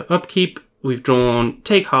 So upkeep, we've drawn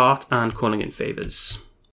Take Heart and Calling in Favours.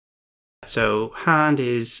 So hand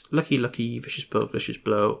is Lucky, Vicious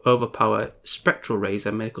Blow, Overpower, Spectral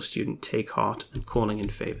Razor, Medical Student, Take Heart, and Calling in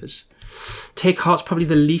Favours. Take Heart's probably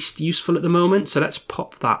the least useful at the moment, so let's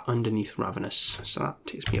pop that underneath Ravenous. So that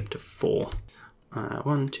takes me up to 4.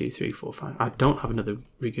 1, 2, 3, 4, 5. I don't have another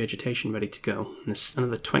Regurgitation ready to go. And there's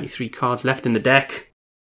another 23 cards left in the deck.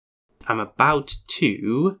 I'm about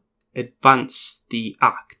to advance the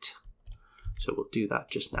act. So we'll do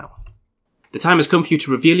that just now. The time has come for you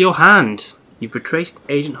to reveal your hand. You've retraced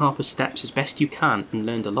Agent Harper's steps as best you can and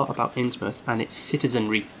learned a lot about Innsmouth and its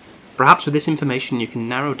citizenry. Perhaps with this information you can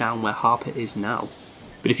narrow down where Harper is now.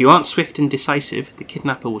 But if you aren't swift and decisive, the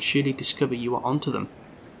kidnapper will surely discover you are onto them.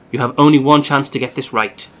 You have only one chance to get this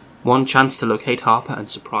right. One chance to locate Harper and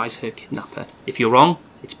surprise her kidnapper. If you're wrong,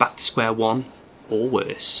 it's back to square one, or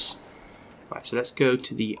worse. Right, so let's go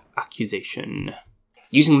to the accusation.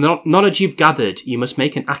 Using the knowledge you've gathered, you must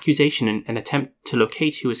make an accusation in an attempt to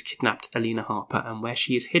locate who has kidnapped Alina Harper and where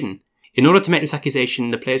she is hidden. In order to make this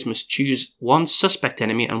accusation, the players must choose one suspect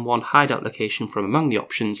enemy and one hideout location from among the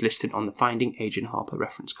options listed on the Finding Agent Harper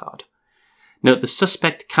reference card. Note the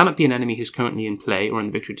suspect cannot be an enemy who's currently in play or in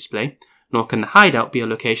the victory display, nor can the hideout be a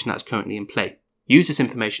location that is currently in play. Use this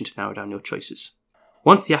information to narrow down your choices.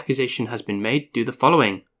 Once the accusation has been made, do the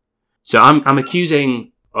following. So I'm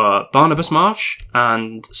accusing Barnabas Marsh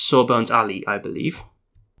and Sawbones Alley, I believe.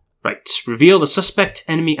 Right, reveal the suspect,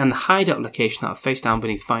 enemy and the hideout location that are face down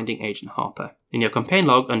beneath Finding Agent Harper. In your campaign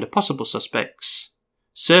log, under possible suspects,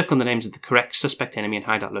 circle the names of the correct suspect, enemy and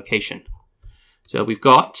hideout location. So we've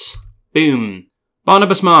got, boom,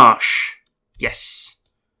 Barnabas Marsh, yes.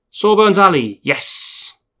 Sawbones Alley,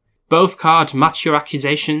 yes. Both cards match your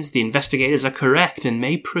accusations, the investigators are correct and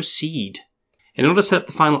may proceed. In order to set up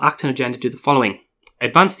the final act and agenda, do the following.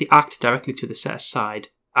 Advance the act directly to the set-aside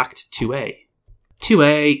Act 2A.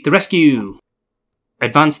 2A, the rescue.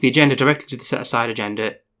 Advance the agenda directly to the set-aside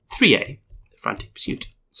agenda 3A, the frantic pursuit.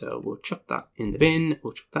 So we'll chuck that in the bin,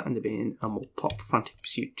 and we'll pop frantic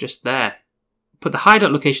pursuit just there. Put the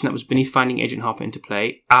hideout location that was beneath Finding Agent Harper into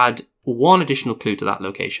play, add one additional clue to that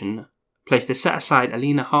location, place the set-aside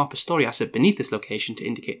Alina Harper story asset beneath this location to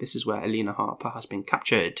indicate this is where Alina Harper has been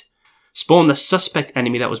captured. Spawn the suspect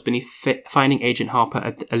enemy that was beneath Finding Agent Harper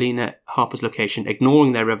at Alina Harper's location,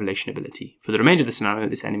 ignoring their revelation ability. For the remainder of the scenario,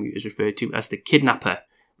 this enemy is referred to as the kidnapper.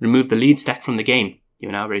 Remove the lead deck from the game. You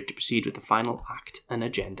are now ready to proceed with the final act and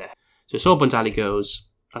agenda. So Sawbones Alley goes,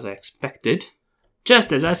 as I expected,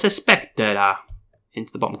 just as I suspected,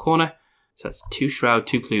 into the bottom corner. So that's 2 shroud,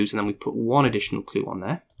 2 clues, and then we put 1 additional clue on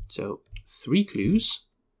there. So 3 clues.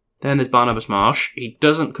 Then there's Barnabas Marsh. He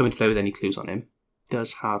doesn't come into play with any clues on him.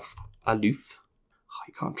 Does have Aloof. Oh,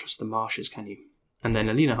 you can't trust the Marshes, can you? And then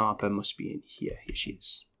Alina Harper must be in here. Here she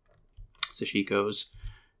is. So she goes,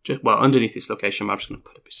 underneath this location. I'm just going to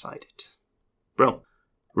put it beside it. Bro.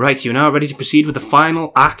 Right, you're now ready to proceed with the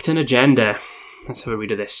final act and agenda. Let's have a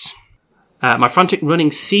read of this. My frantic running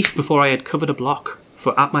ceased before I had covered a block,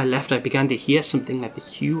 for at my left I began to hear something like the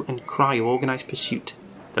hue and cry of organised pursuit.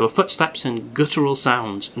 There were footsteps and guttural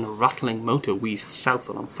sounds, and a rattling motor wheezed south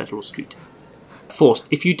along Federal Street. Forced.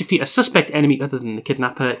 If you defeat a suspect enemy other than the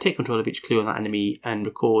kidnapper, take control of each clue on that enemy and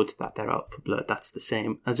record that they're out for blood. That's the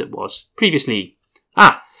same as it was previously.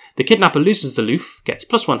 The kidnapper loses the loof, gets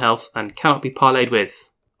 +1 health, and cannot be parlayed with.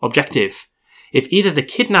 Objective. If either the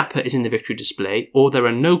kidnapper is in the victory display or there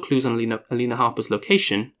are no clues on Alina Harper's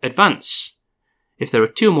location, advance. If there are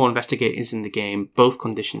 2 or more investigators in the game, both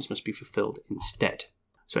conditions must be fulfilled instead.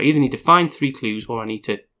 So I either need to find 3 clues or I need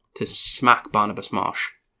to smack Barnabas Marsh.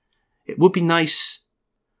 It would be nice...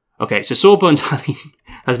 Okay, so Sawbones Alley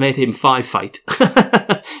has made him 5 fight.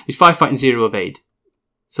 He's 5 fight and 0 evade.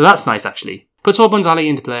 So that's nice, actually. Put Sawbones Alley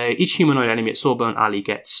into play. Each humanoid enemy at Sawbones Alley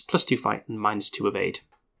gets +2 fight and -2 evade.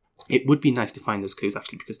 It would be nice to find those clues,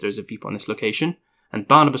 actually, because there's a Veep on this location, and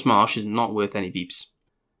Barnabas Marsh is not worth any Veeps.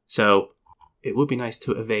 So it would be nice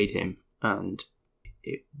to evade him, and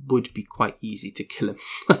it would be quite easy to kill him.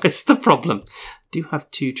 That's the problem. I do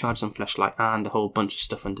have 2 charges on Fleshlight and a whole bunch of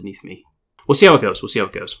stuff underneath me. We'll see how it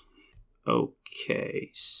goes. Okay,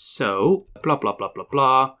 so blah, blah, blah, blah,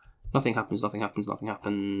 blah. Nothing happens.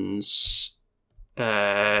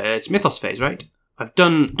 It's Mythos phase, right? I've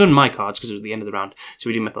done my cards because it was at the end of the round, so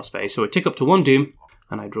we do Mythos phase. So I tick up to 1 Doom,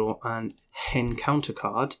 and I draw an encounter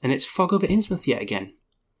card, and it's Fog over Innsmouth yet again.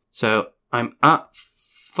 So I'm at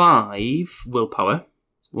 5 willpower.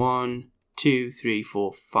 1, 2, 3,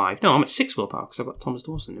 4, 5. No, I'm at 6 willpower because I've got Thomas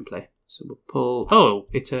Dawson in play. So we'll pull... Oh,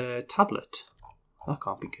 it's a tablet. That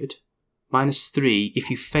can't be good. -3. If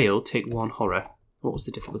you fail, take 1 horror. What was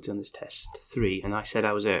the difficulty on this test? 3. And I said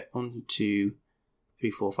I was at 1, 2,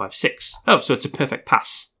 3, 4, 5, 6. Oh, so it's a perfect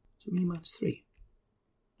pass. So only -3.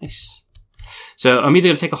 Nice. So I'm either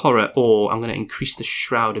going to take a horror or I'm going to increase the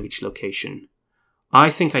shroud of each location. I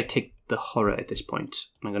think I take the horror at this point.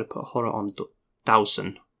 I'm going to put a horror on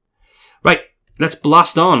Dawson. Right, let's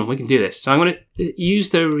blast on. We can do this. So I'm going to use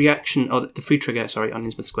the reaction, or the free trigger, on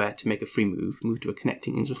Innsmouth Square to make a free move to a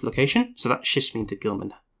connecting Innsmouth location. So that shifts me into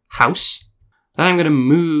Gilman House. Then I'm going to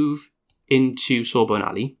move into Sawbone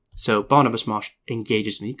Alley. So Barnabas Marsh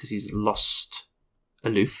engages me because he's lost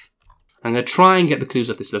aloof. I'm going to try and get the clues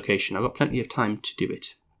off this location. I've got plenty of time to do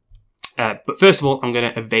it. But first of all, I'm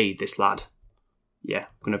going to evade this lad. Yeah,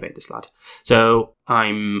 I'm going to evade this lad. So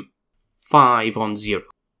I'm 5 on 0.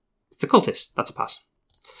 It's the cultist. That's a pass.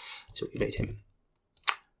 So we evade him.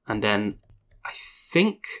 And then I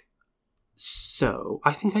think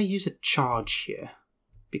I use a charge here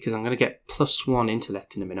because I'm going to get +1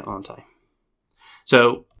 intellect in a minute, aren't I?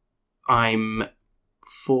 So I'm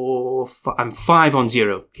 5 on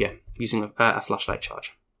 0 here, using a flashlight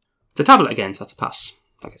charge. It's a tablet again, so that's a pass.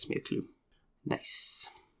 That gets me a clue. Nice.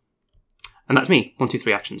 And that's me. 1, 2,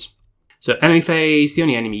 3 actions. So enemy phase, the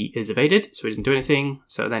only enemy is evaded, so he doesn't do anything.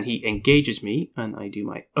 So then he engages me, and I do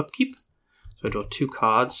my upkeep. So I draw 2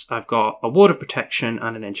 cards. I've got a Ward of Protection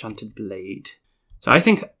and an Enchanted Blade. So I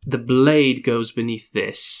think the blade goes beneath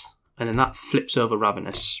this, and then that flips over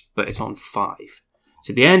Ravenous, but it's on 5.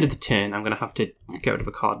 So at the end of the turn, I'm going to have to get rid of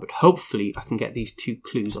a card, but hopefully I can get these 2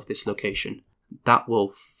 clues off this location. That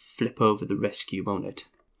will flip over the rescue, won't it?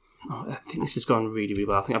 Oh, I think this has gone really, really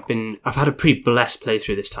well. I think I've had a pretty blessed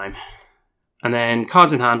playthrough this time. And then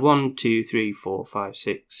cards in hand, 1, 2, 3, 4, 5,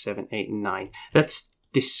 6, 7, 8, 9. Let's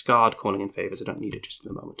discard Calling in Favours. I don't need it just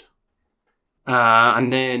in a moment.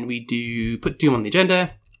 And then we put Doom on the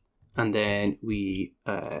agenda. And then we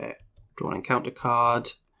draw an encounter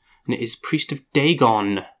card. And it is Priest of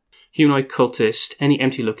Dagon. Humanoid cultist, any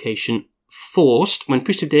empty location. Forced, when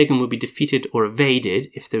Priest of Dagon will be defeated or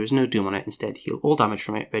evaded, if there is no Doom on it, instead heal all damage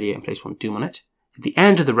from it, radiate and place 1 Doom on it. At the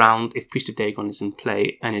end of the round, if Priest of Dagon is in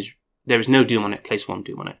play and there is no Doom on it, place 1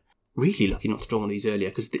 Doom on it. Really lucky not to draw one of these earlier,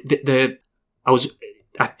 because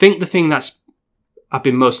I think the thing I've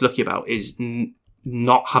been most lucky about is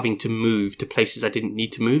not having to move to places I didn't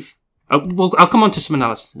need to move. I'll come on to some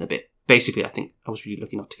analysis in a bit. Basically, I think I was really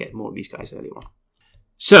lucky not to get more of these guys earlier on.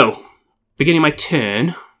 So, beginning my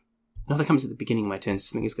turn. Nothing comes at the beginning of my turn, so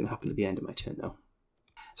something is going to happen at the end of my turn, though.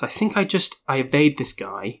 So I think I evade this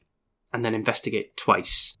guy, and then investigate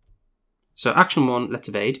twice. So action 1, let's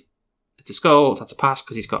evade. It's a skull, so that's a pass,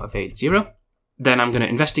 because he's got evade 0. Then I'm going to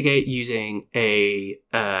investigate using a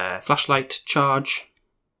flashlight charge.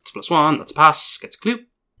 It's +1, that's a pass, gets a clue.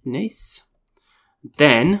 Nice.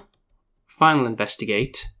 Then, final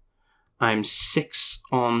investigate. I'm 6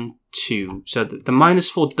 on 2. So the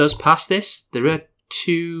 -4 does pass this. There are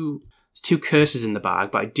 2 curses in the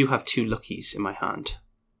bag, but I do have 2 luckies in my hand.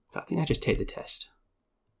 I think I just take the test.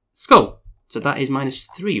 Skull. So that is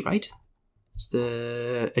 -3, right? It's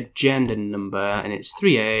the agenda number, and it's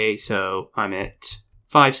 3A, so I'm at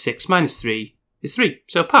 5, 6, -3 is 3.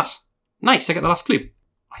 So pass. Nice, I get the last clue.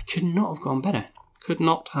 I could not have gone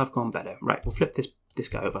better. Right, we'll flip this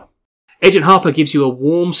guy over. Agent Harper gives you a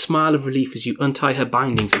warm smile of relief as you untie her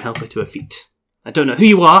bindings and help her to her feet. I don't know who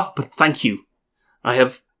you are, but thank you.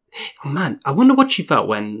 Oh man, I wonder what she felt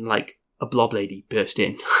when, a blob lady burst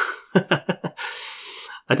in.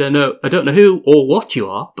 I don't know who or what you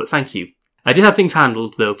are, but thank you. I did have things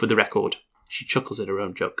handled, though, for the record. She chuckles at her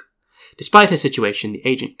own joke. Despite her situation, the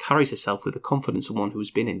agent carries herself with the confidence of one who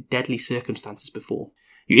has been in deadly circumstances before.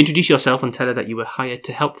 You introduce yourself and tell her that you were hired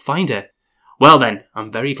to help find her. Well then,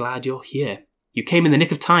 I'm very glad you're here. You came in the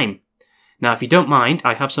nick of time. Now, if you don't mind,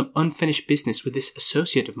 I have some unfinished business with this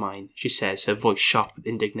associate of mine, she says, her voice sharp with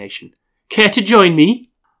indignation. Care to join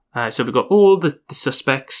me? So we've got all the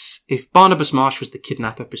suspects. If Barnabas Marsh was the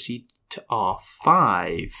kidnapper, proceed to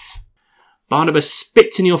R5. Barnabas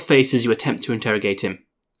spits in your face as you attempt to interrogate him.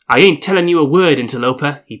 I ain't telling you a word,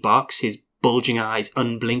 interloper, he barks, his bulging eyes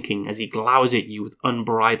unblinking as he glowers at you with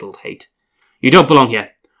unbridled hate. You don't belong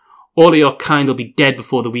here. All of your kind will be dead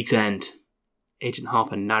before the week's end. Agent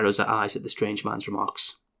Harper narrows her eyes at the strange man's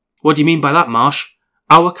remarks. What do you mean by that, Marsh?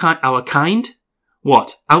 Our kind?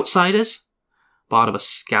 What, outsiders? Barnabas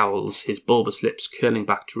scowls, his bulbous lips curling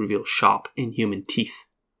back to reveal sharp, inhuman teeth.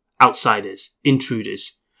 Outsiders,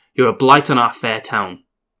 intruders. You're a blight on our fair town,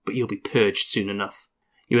 but you'll be purged soon enough.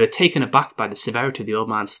 You are taken aback by the severity of the old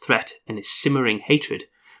man's threat and his simmering hatred,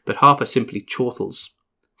 but Harper simply chortles.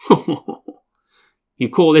 You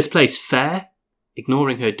call this place fair?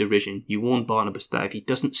 Ignoring her derision, you warn Barnabas that if he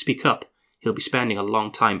doesn't speak up, he'll be spending a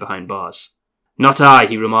long time behind bars. Not I,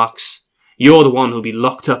 he remarks. You're the one who'll be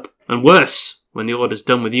locked up, and worse, when the order's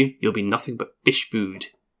done with you, you'll be nothing but fish food.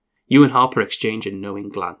 You and Harper exchange a knowing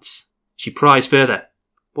glance. She pries further.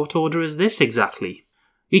 What order is this exactly?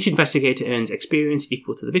 Each investigator earns experience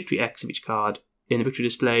equal to the victory X of each card in the victory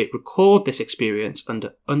display. Record this experience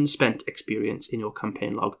under unspent experience in your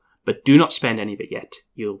campaign log, but do not spend any of it yet.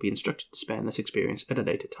 You'll be instructed to spend this experience at a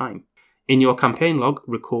later time. In your campaign log,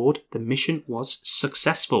 record the mission was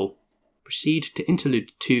successful. Proceed to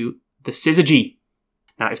interlude 2, the syzygy.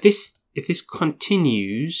 Now, if this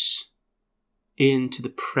continues into the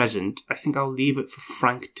present, I think I'll leave it for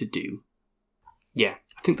Frank to do. Yeah,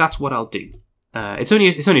 I think that's what I'll do. It's only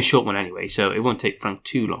a short one anyway, so it won't take Frank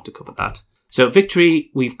too long to cover that. So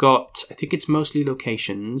victory, we've got, I think it's mostly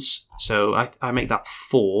locations, so I make that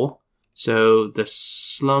 4. So the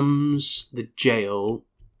slums, the jail,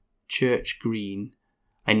 Church Green.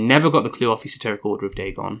 I never got the clue off Esoteric Order of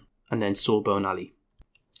Dagon, and then Sawbone Alley.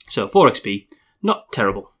 So 4 XP, not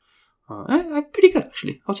terrible. Pretty good,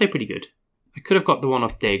 actually. I would say pretty good. I could have got the one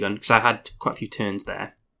off Dagon, because I had quite a few turns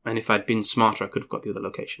there, and if I'd been smarter, I could have got the other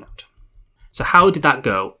location out. So how did that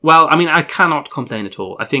go? Well, I mean, I cannot complain at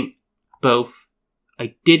all. I think both,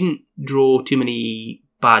 I didn't draw too many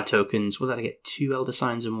bad tokens. What did I get? 2 Elder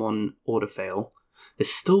Signs and 1 Order Fail.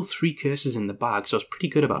 There's still 3 curses in the bag, so I was pretty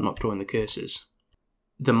good about not drawing the curses.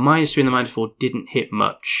 The -3 and the -4 didn't hit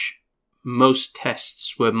much. Most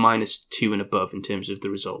tests were -2 and above in terms of the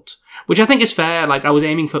result, which I think is fair. Like, I was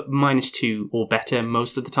aiming for -2 or better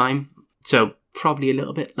most of the time, so probably a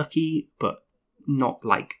little bit lucky, but not,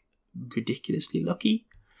 like, ridiculously lucky.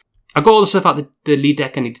 I got all the stuff out the lead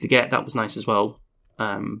deck I needed to get. That was nice as well.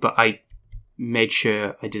 But I made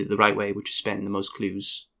sure I did it the right way, which is spend the most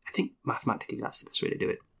clues. I think mathematically that's the best way to do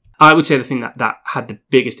it. I would say the thing that had the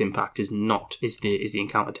biggest impact is the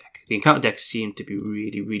encounter deck. The encounter deck seemed to be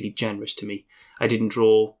really, really generous to me. I didn't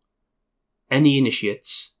draw any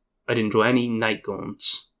initiates. I didn't draw any night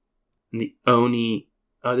gaunts. And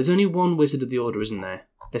there's only one Wizard of the Order, isn't there?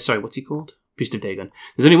 Sorry, what's he called? Priest of Dagon.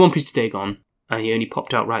 There's only one Priest of Dagon, and he only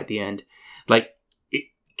popped out right at the end. Like,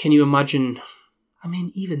 can you imagine? I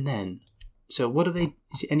mean, even then. So what are they?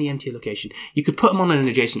 Is it any empty location? You could put him on an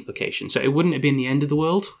adjacent location, so it wouldn't have been the end of the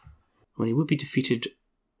world. When he would be defeated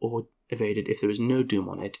or evaded if there is no doom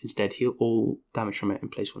on it. Instead, heal all damage from it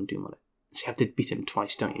and place 1 doom on it. So you have to beat him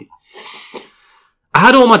twice, don't you? I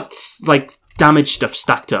had all my, like, damage stuff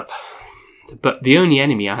stacked up, but the only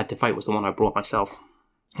enemy I had to fight was the one I brought myself.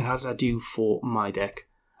 And how did I do for my deck?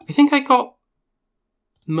 I think I got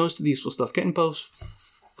most of the useful stuff. Getting both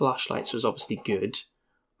flashlights was obviously good.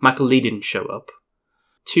 Michael Lee didn't show up.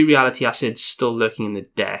 2 reality acids still lurking in the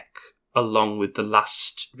deck, along with the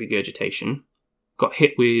last regurgitation. Got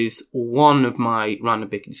hit with 1 of my random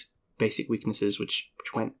basic weaknesses, which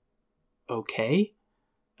went okay.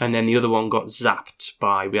 And then the other one got zapped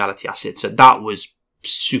by reality acid. So that was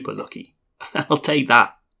super lucky. I'll take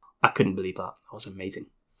that. I couldn't believe that. That was amazing.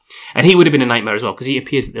 And he would have been a nightmare as well, because he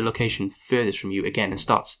appears at the location furthest from you again and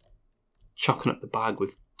starts chucking up the bag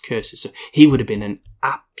with curses. So he would have been an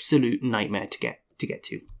absolute nightmare to get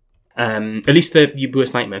to. At least your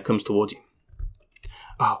worst nightmare comes towards you.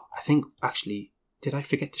 Oh, I think, actually, did I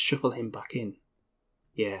forget to shuffle him back in?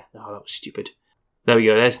 Yeah, no, that was stupid. There we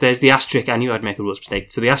go, there's the asterisk. I knew I'd make a rules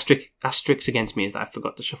mistake. So the asterisk against me is that I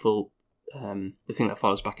forgot to shuffle the thing that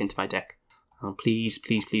follows back into my deck. Oh, please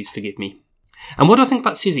forgive me. And what do I think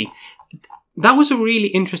about Susie? That was a really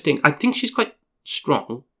interesting... I think she's quite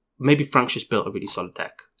strong. Maybe Frank's just built a really solid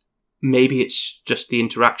deck. Maybe it's just the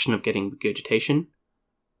interaction of getting regurgitation.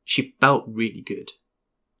 She felt really good.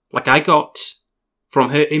 Like, I got...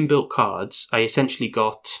 From her inbuilt cards, I essentially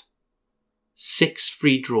got 6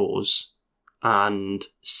 free draws and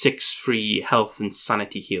 6 free health and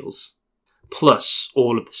sanity heals, plus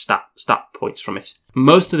all of the stat points from it.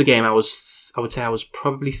 Most of the game, I would say I was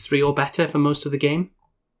probably 3 or better for most of the game.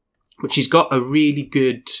 But she's got a really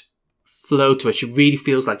good flow to it. She really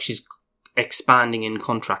feels like she's expanding and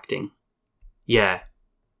contracting. Yeah.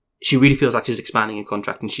 She really feels like she's expanding and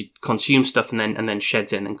contracting. She consumes stuff and then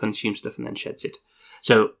sheds it, and then consumes stuff and then sheds it.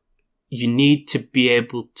 So you need to be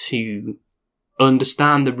able to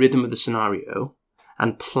understand the rhythm of the scenario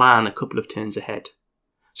and plan a couple of turns ahead.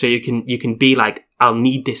 So you can be like, I'll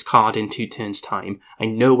need this card in 2 turns' time. I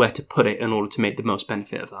know where to put it in order to make the most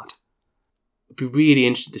benefit of that. I'd be really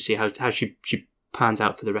interested to see how she pans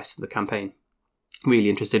out for the rest of the campaign. Really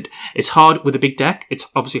interested. It's hard with a big deck. It's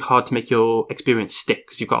obviously hard to make your experience stick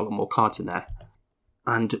because you've got a lot more cards in there.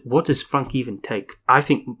 And what does Frank even take? I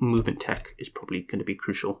think movement tech is probably going to be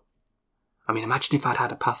crucial. I mean, imagine if I'd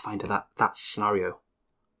had a Pathfinder that scenario.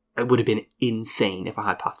 It would have been insane if I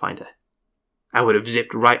had Pathfinder. I could have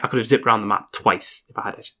zipped around the map twice if I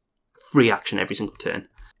had it. Free action every single turn.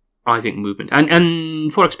 I think movement.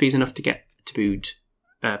 And 4 XP is enough to get tabooed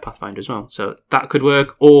Pathfinder as well. So that could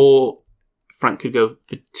work. Or Frank could go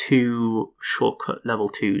for 2 shortcut level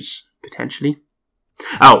 2s, potentially.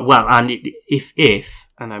 Oh, well, and if,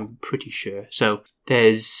 and I'm pretty sure, so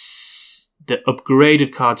there's the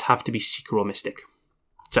upgraded cards have to be Seeker or Mystic.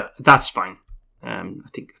 So that's fine. I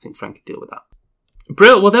think Frank can deal with that.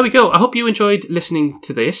 Brilliant. Well, there we go. I hope you enjoyed listening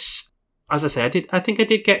to this. As I say, I think I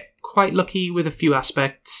did get quite lucky with a few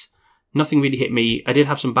aspects. Nothing really hit me. I did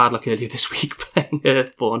have some bad luck earlier this week playing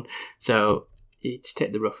Earthborn, so it's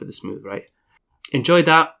take the rough with the smooth, right? Enjoyed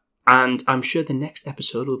that, and I'm sure the next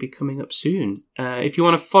episode will be coming up soon. If you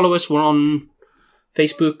want to follow us, we're on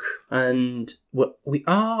Facebook, and we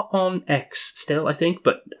are on X still, I think,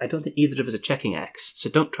 but I don't think either of us are checking X, so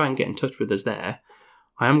don't try and get in touch with us there.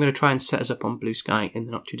 I am going to try and set us up on Blue Sky in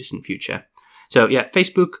the not too distant future. So yeah,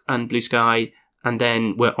 Facebook and Blue Sky, and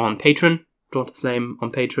then we're on Patreon, Drawn to the Flame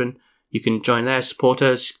on Patreon. You can join there, support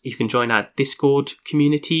us. You can join our Discord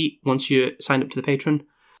community once you sign up to the Patreon.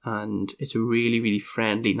 And it's a really, really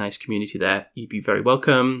friendly, nice community there. You'd be very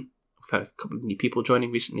welcome. We've had a couple of new people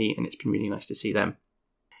joining recently, and it's been really nice to see them.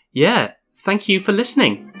 Yeah, thank you for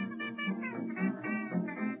listening.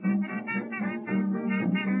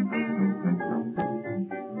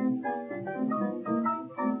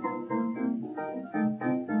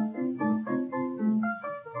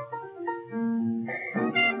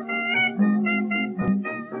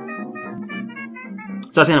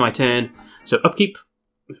 So that's the end of my turn. So upkeep.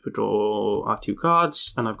 We draw our 2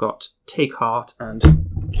 cards, and I've got Take Heart and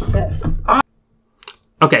Death.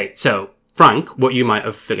 Okay, so Frank, what you might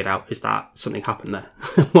have figured out is that something happened there.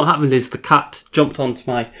 What happened is the cat jumped onto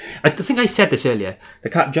my... I think I said this earlier. The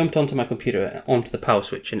cat jumped onto my computer, onto the power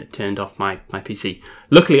switch, and it turned off my PC.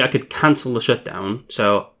 Luckily, I could cancel the shutdown,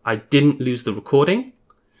 so I didn't lose the recording.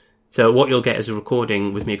 So what you'll get is a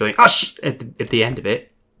recording with me going, at the end of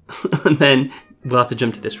it, and then we'll have to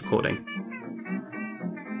jump to this recording.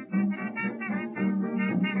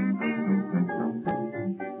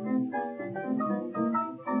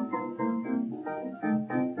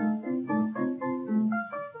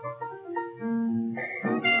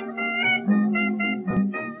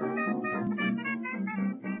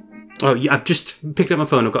 Oh, yeah, I've just picked up my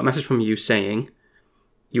phone. I've got a message from you saying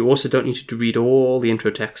you also don't need to read all the intro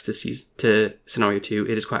text to Scenario 2.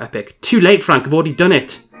 It is quite epic. Too late, Frank. I've already done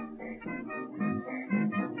it.